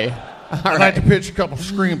 Okay. I'd like to pitch a couple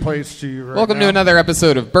screenplays to you right Welcome now. to another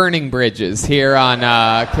episode of Burning Bridges here on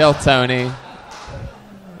Kill Tony.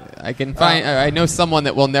 I can find. I know someone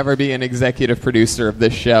that will never be an executive producer of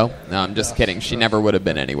this show. No, I'm just kidding. She never would have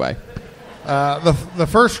been anyway. The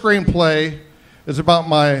first screenplay is about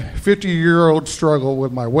my 50-year-old struggle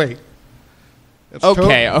with my weight. It's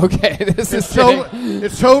Okay. This is getting-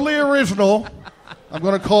 it's totally original. I'm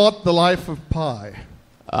going to call it The Life of Pi.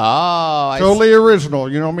 Oh, Totally original.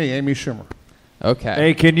 You know me, Amy Schumer. Okay.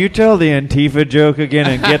 Hey, can you tell the Antifa joke again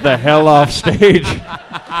and get the hell off stage?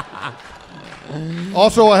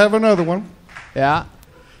 Also, I have another one. Yeah.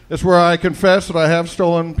 It's where I confess that I have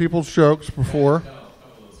stolen people's jokes before.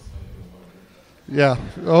 Yeah.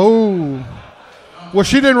 Oh. Well,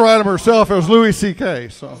 she didn't write them herself. It was Louis C.K.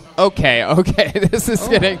 So. Okay. This is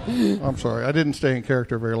getting. I'm sorry. I didn't stay in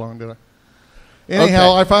character very long, did I?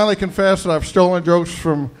 Anyhow, I finally confessed that I've stolen jokes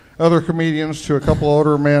from other comedians to a couple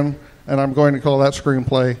older men, and I'm going to call that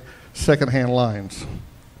screenplay Secondhand Lines.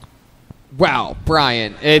 Wow,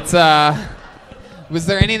 Brian. It's Was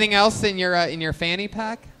there anything else in your fanny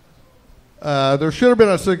pack? There should have been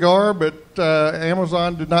a cigar, but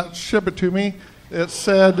Amazon did not ship it to me. It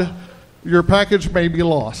said, your package may be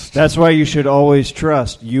lost. That's why you should always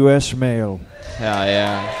trust U.S. mail. Hell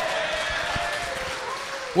yeah.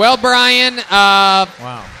 Well, Brian,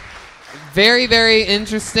 wow. Very, very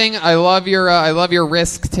interesting. I love your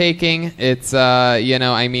risk taking. It's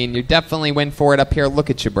you definitely went for it up here. Look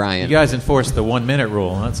at you, Brian. You guys enforced the 1 minute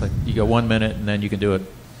rule. That's like you go 1 minute and then you can do a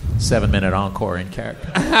 7-minute encore in character.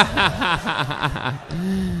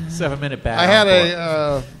 7-minute back. I had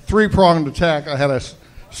a three-pronged attack. I had a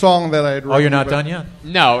song that I had written. Oh, you're not done yet?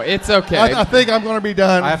 No, it's okay. I think I'm going to be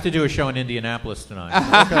done. I have to do a show in Indianapolis tonight.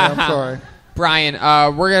 Okay, I'm sorry. Brian,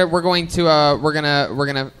 we're going to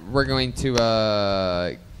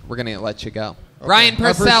let you go. Okay. Brian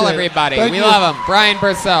Purcell, everybody. Thank we you. love him. Brian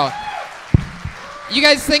Purcell. You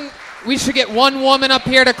guys think we should get one woman up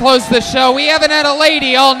here to close the show? We haven't had a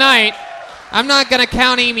lady all night. I'm not going to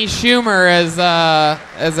count Amy Schumer as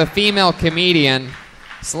a female comedian.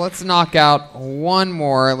 So let's knock out one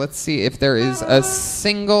more. Let's see if there is a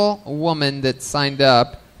single woman that signed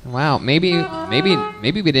up. Wow, maybe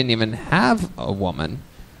we didn't even have a woman.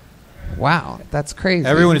 Wow, that's crazy.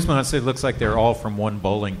 Everyone just wants to say it looks like they're all from one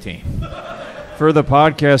bowling team. For the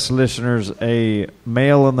podcast listeners, a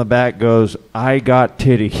male in the back goes, I got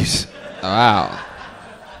titties. Wow.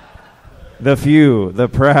 The few, the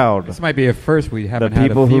proud. This might be a first. We haven't the had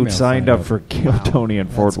people a who female signed up for Kill Tony in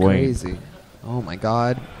Fort Wayne. Crazy. Oh my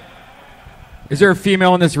God. Is there a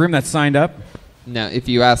female in this room that signed up? No, if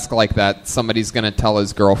you ask like that, somebody's going to tell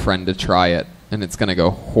his girlfriend to try it, and it's going to go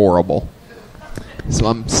horrible. So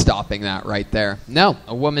I'm stopping that right there. No,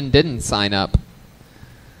 a woman didn't sign up.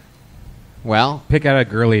 Well, pick out a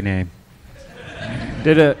girly name.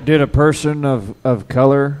 Did a person of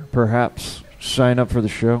color perhaps sign up for the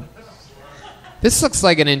show? this looks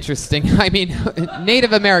like an interesting,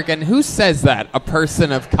 Native American. Who says that? A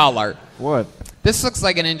person of color. What? This looks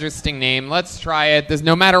like an interesting name. Let's try it.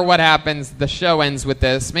 No matter what happens, the show ends with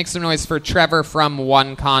this. Make some noise for Trevor from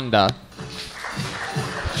Wakanda.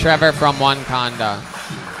 Trevor from Wakanda.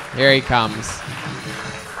 Here he comes.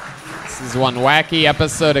 This is one wacky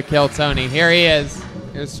episode of Kill Tony. Here he is.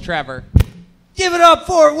 Here's Trevor. Give it up,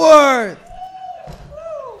 Fort Worth!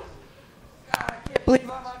 I can't believe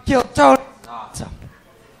I'm on Kill Tony. Awesome.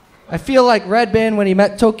 I feel like Redban when he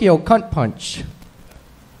met Tokyo Cunt Punch.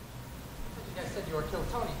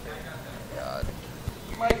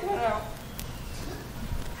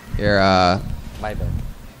 Here, My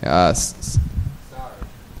bad.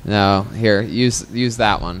 No, here, use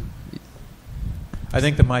that one. I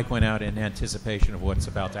think the mic went out in anticipation of what's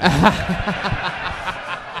about to happen.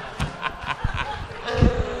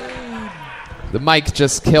 The mic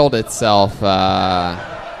just killed itself.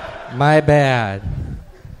 My bad.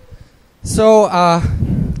 So,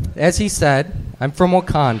 as he said, I'm from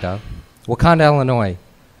Wakanda, Illinois.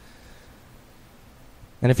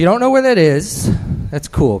 And if you don't know where that is, that's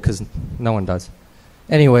cool, because no one does.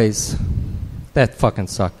 Anyways, that fucking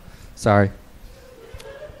sucked. Sorry.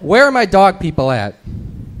 Where are my dog people at?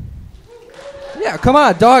 Yeah, come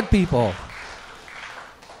on, dog people.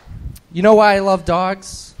 You know why I love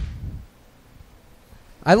dogs?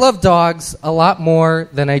 I love dogs a lot more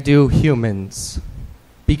than I do humans.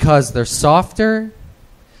 Because they're softer,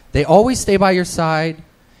 they always stay by your side,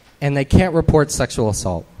 and they can't report sexual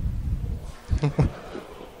assault.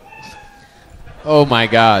 Oh my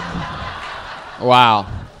God. Wow.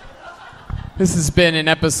 This has been an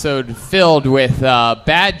episode filled with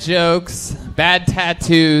bad jokes, bad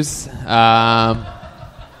tattoos,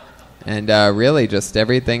 And really, just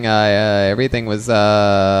everything was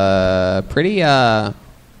pretty. That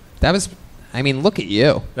was, I mean, look at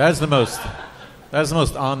you. That is the most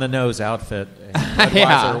on the nose outfit. A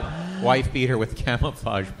Budweiser wife beater with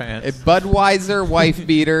camouflage pants. A Budweiser wife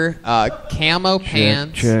beater, camo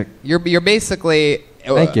pants. Check. You're basically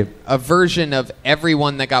Thank you. a version of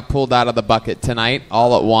everyone that got pulled out of the bucket tonight,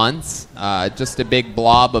 all at once. Just a big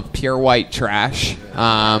blob of pure white trash.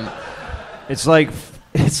 It's like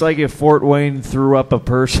if Fort Wayne threw up a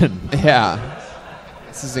person. Yeah,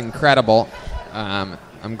 this is incredible.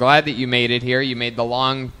 I'm glad that you made it here. You made the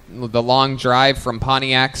long drive from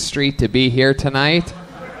Pontiac Street to be here tonight.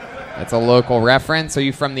 That's a local reference. Are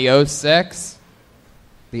you from the 06?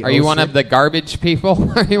 Are you one of the garbage people?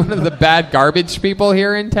 Are you one of the bad garbage people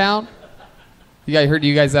here in town? I heard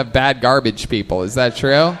you guys have bad garbage people. Is that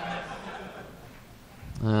true?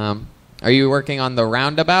 Are you working on the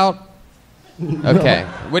roundabout? Okay.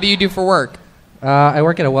 What do you do for work? I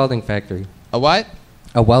work at a welding factory. A what?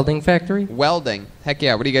 A welding factory? Welding. Heck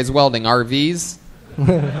yeah. What are you guys welding? RVs?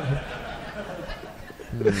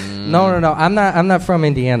 No. I'm not from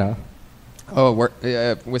Indiana. Oh,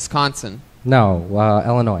 Wisconsin. No,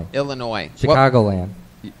 Illinois. Illinois. Chicagoland.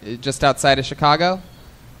 Just outside of Chicago?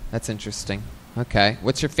 That's interesting. Okay.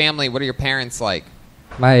 What's your family? What are your parents like?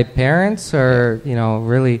 My parents are,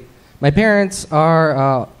 really... My parents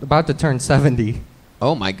are about to turn 70.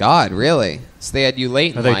 Oh, my God. Really? So they had you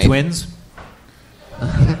late in life. Are they twins?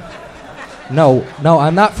 No,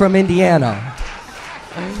 I'm not from Indiana.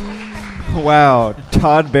 Wow,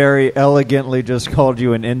 Todd Barry elegantly just called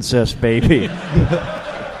you an incest baby.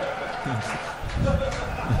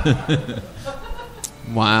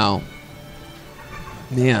 Wow.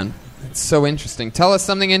 Man, it's so interesting. Tell us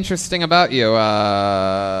something interesting about you,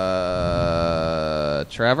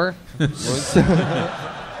 Trevor?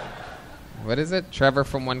 What is it? Trevor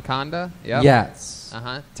from Wakanda? Yep. Yes.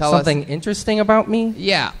 Tell something us interesting about me?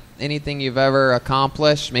 Yeah. Anything you've ever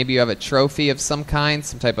accomplished? Maybe you have a trophy of some kind,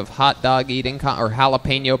 some type of hot dog eating or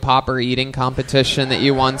jalapeno popper eating competition that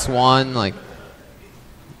you once won. Like,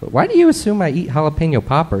 why do you assume I eat jalapeno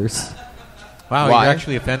poppers? Wow, Why? you're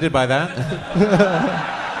actually offended by that?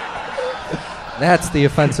 That's the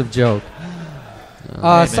offensive joke.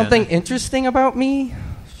 Something interesting about me?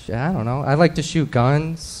 I don't know. I like to shoot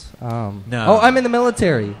guns. No. Oh, I'm in the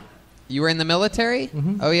military. you were in the military?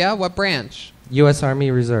 Mm-hmm. Oh yeah, what branch? U.S.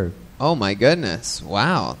 Army Reserve. Oh my goodness!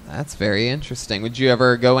 Wow, that's very interesting. Would you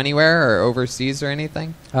ever go anywhere or overseas or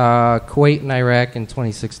anything? Kuwait and Iraq in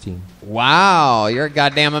 2016. Wow, you're a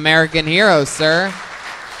goddamn American hero, sir.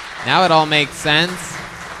 Now it all makes sense.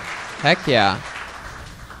 Heck yeah.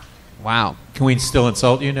 Wow. Can we still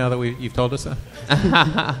insult you now that you've told us that?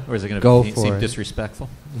 Or is it going to seem disrespectful?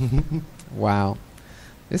 Wow.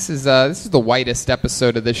 This is the whitest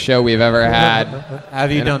episode of this show we've ever had.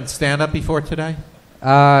 Have you done stand-up before today?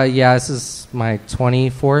 Yeah, this is my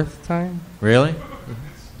 24th time. Really?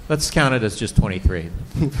 Let's count it as just 23.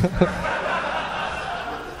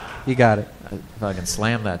 You got it. If I can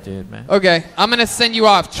slam that dude, man. Okay, I'm going to send you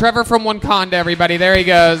off. Trevor from Wakanda, everybody. There he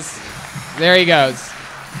goes. There he goes.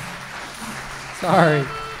 Sorry.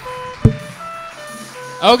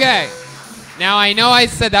 Okay. Now, I know I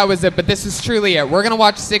said that was it, but this is truly it. We're going to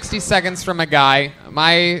watch 60 seconds from a guy.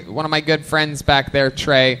 One of my good friends back there,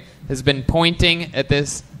 Trey, has been pointing at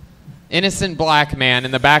this innocent black man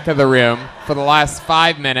in the back of the room for the last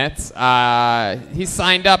 5 minutes. He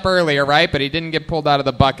signed up earlier, right? But he didn't get pulled out of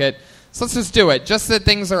the bucket. So let's just do it, just so that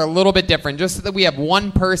things are a little bit different, just so that we have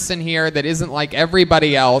one person here that isn't like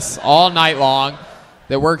everybody else all night long,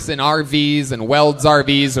 that works in RVs and welds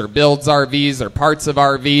RVs or builds RVs or parts of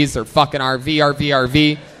RVs or fucking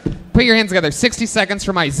RV. Put your hands together. 60 seconds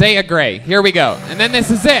from Isaiah Gray. Here we go. And then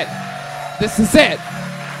this is it. This is it.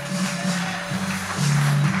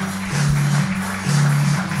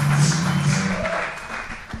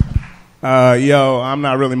 Yo, I'm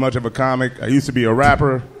not really much of a comic. I used to be a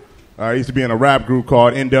rapper. I used to be in a rap group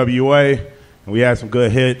called NWA, and we had some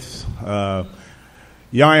good hits.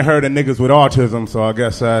 Y'all ain't heard of niggas with autism, so I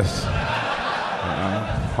guess that's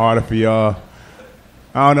harder for y'all.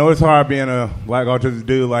 I don't know, it's hard being a black autistic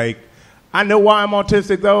dude. Like, I know why I'm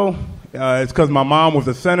autistic, though. It's because my mom was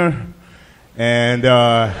a sinner, and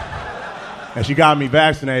she got me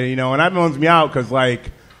vaccinated, you know, and that bums me out because,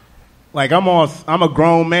 like I'm a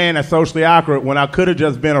grown man that's socially awkward when I could have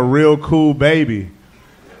just been a real cool baby.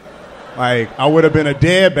 Like, I would have been a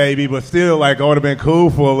dead baby, but still, like, I would have been cool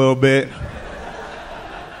for a little bit.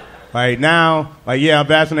 Like, now, like, yeah, I'm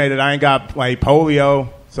vaccinated. I ain't got, like, polio,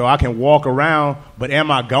 so I can walk around, but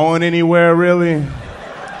am I going anywhere, really? All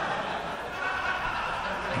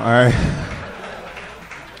right.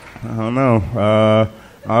 I don't know.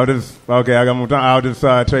 I'll just I got more time. I'll just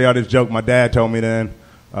tell y'all this joke my dad told me then.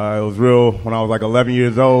 It was real when I was like 11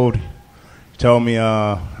 years old. He told me,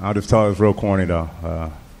 I'll just tell it, it's real corny though.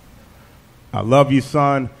 I love you,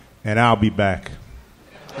 son, and I'll be back.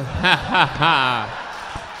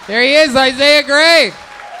 There he is, Isaiah Gray.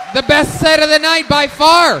 The best set of the night by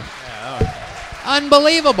far.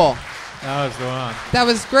 Unbelievable. That was the one. That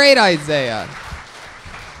was great, Isaiah.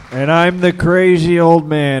 And I'm the crazy old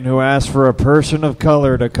man who asked for a person of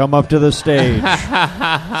color to come up to the stage.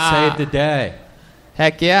 Saved the day.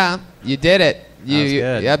 Heck yeah, you did it. You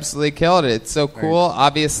absolutely killed it. It's so cool.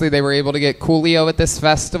 Obviously, they were able to get Coolio at this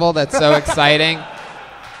festival. That's so exciting.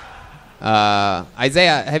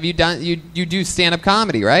 Isaiah, have you done? You do stand-up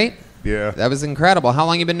comedy, right? Yeah. That was incredible. How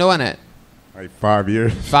long you been doing it? Like 5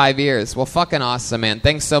 years. 5 years. Well, fucking awesome, man.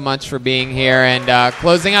 Thanks so much for being here and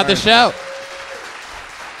closing out the show.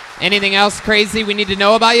 Anything else crazy we need to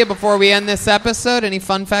know about you before we end this episode? Any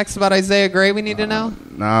fun facts about Isaiah Gray we need to know?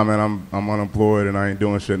 Nah, man, I'm unemployed and I ain't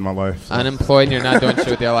doing shit in my life. So. Unemployed and you're not doing shit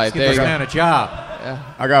with your life. There you go. Man a job.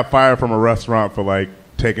 Yeah. I got fired from a restaurant for like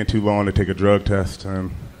taking too long to take a drug test.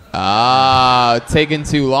 And taking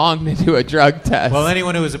too long to do a drug test. Well,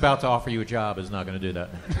 anyone who is about to offer you a job is not going to do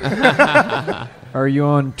that. Are you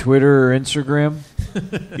on Twitter or Instagram?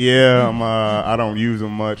 Yeah, I don't use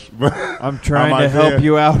them much, but I'm trying to help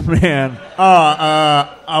you out, man.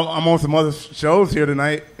 I'm on some other shows here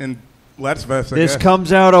tonight in Let's Fest. This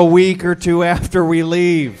comes out a week or two after we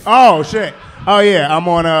leave. Oh shit! Oh yeah, I'm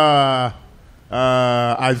on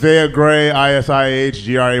Isaiah Gray,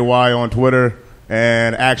 ISIAHGRAY on Twitter,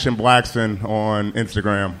 and Action Blackson on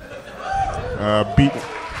Instagram.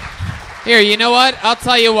 Here, you know what? I'll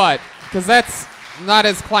tell you what, because that's not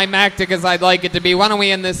as climactic as I'd like it to be. Why don't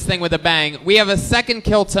we end this thing with a bang? We have a second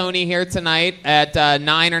Kill Tony here tonight at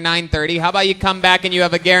 9 or 9:30. How about you come back and you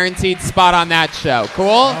have a guaranteed spot on that show?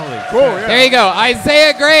 Cool? Cool, yeah. There you go.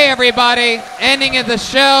 Isaiah Gray, everybody. Ending of the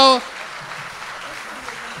show.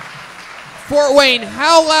 Fort Wayne,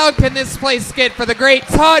 how loud can this place get for the great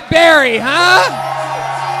Todd Barry, huh?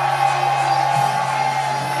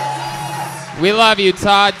 We love you,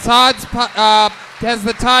 Todd. Todd's has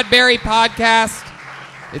the Todd Barry podcast.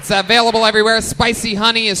 It's available everywhere. Spicy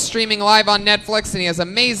Honey is streaming live on Netflix, and he has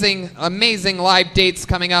amazing, amazing live dates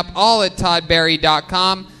coming up, all at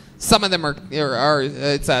toddbarry.com. Some of them are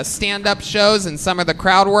stand-up shows, and some are the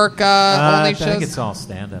crowd work only shows. I think it's all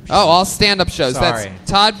stand-up shows. Oh, all stand-up shows. Sorry. That's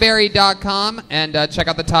toddbarry.com, and check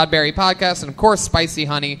out the Todd Barry podcast, and of course, Spicy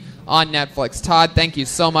Honey on Netflix. Todd, thank you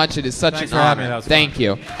so much. It is such an honor. Thank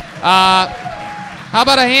you. How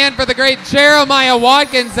about a hand for the great Jeremiah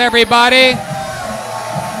Watkins, everybody?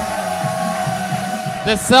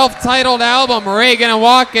 The self-titled album, Reagan and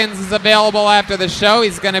Watkins, is available after the show.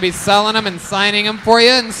 He's going to be selling them and signing them for you,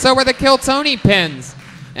 and so are the Kill Tony pins.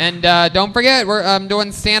 And don't forget, I'm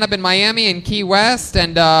doing stand-up in Miami and Key West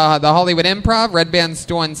and the Hollywood Improv. Redban's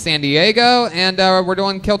doing San Diego, and we're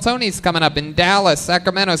doing Kill Tony's coming up in Dallas,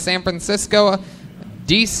 Sacramento, San Francisco,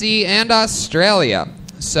 D.C., and Australia.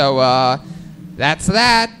 So that's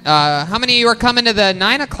that. How many of you are coming to the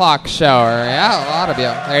 9 o'clock show? Yeah, a lot of you.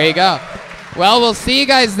 There you go. Well, we'll see you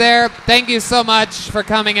guys there. Thank you so much for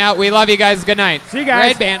coming out. We love you guys. Good night. See you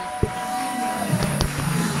guys. Redban.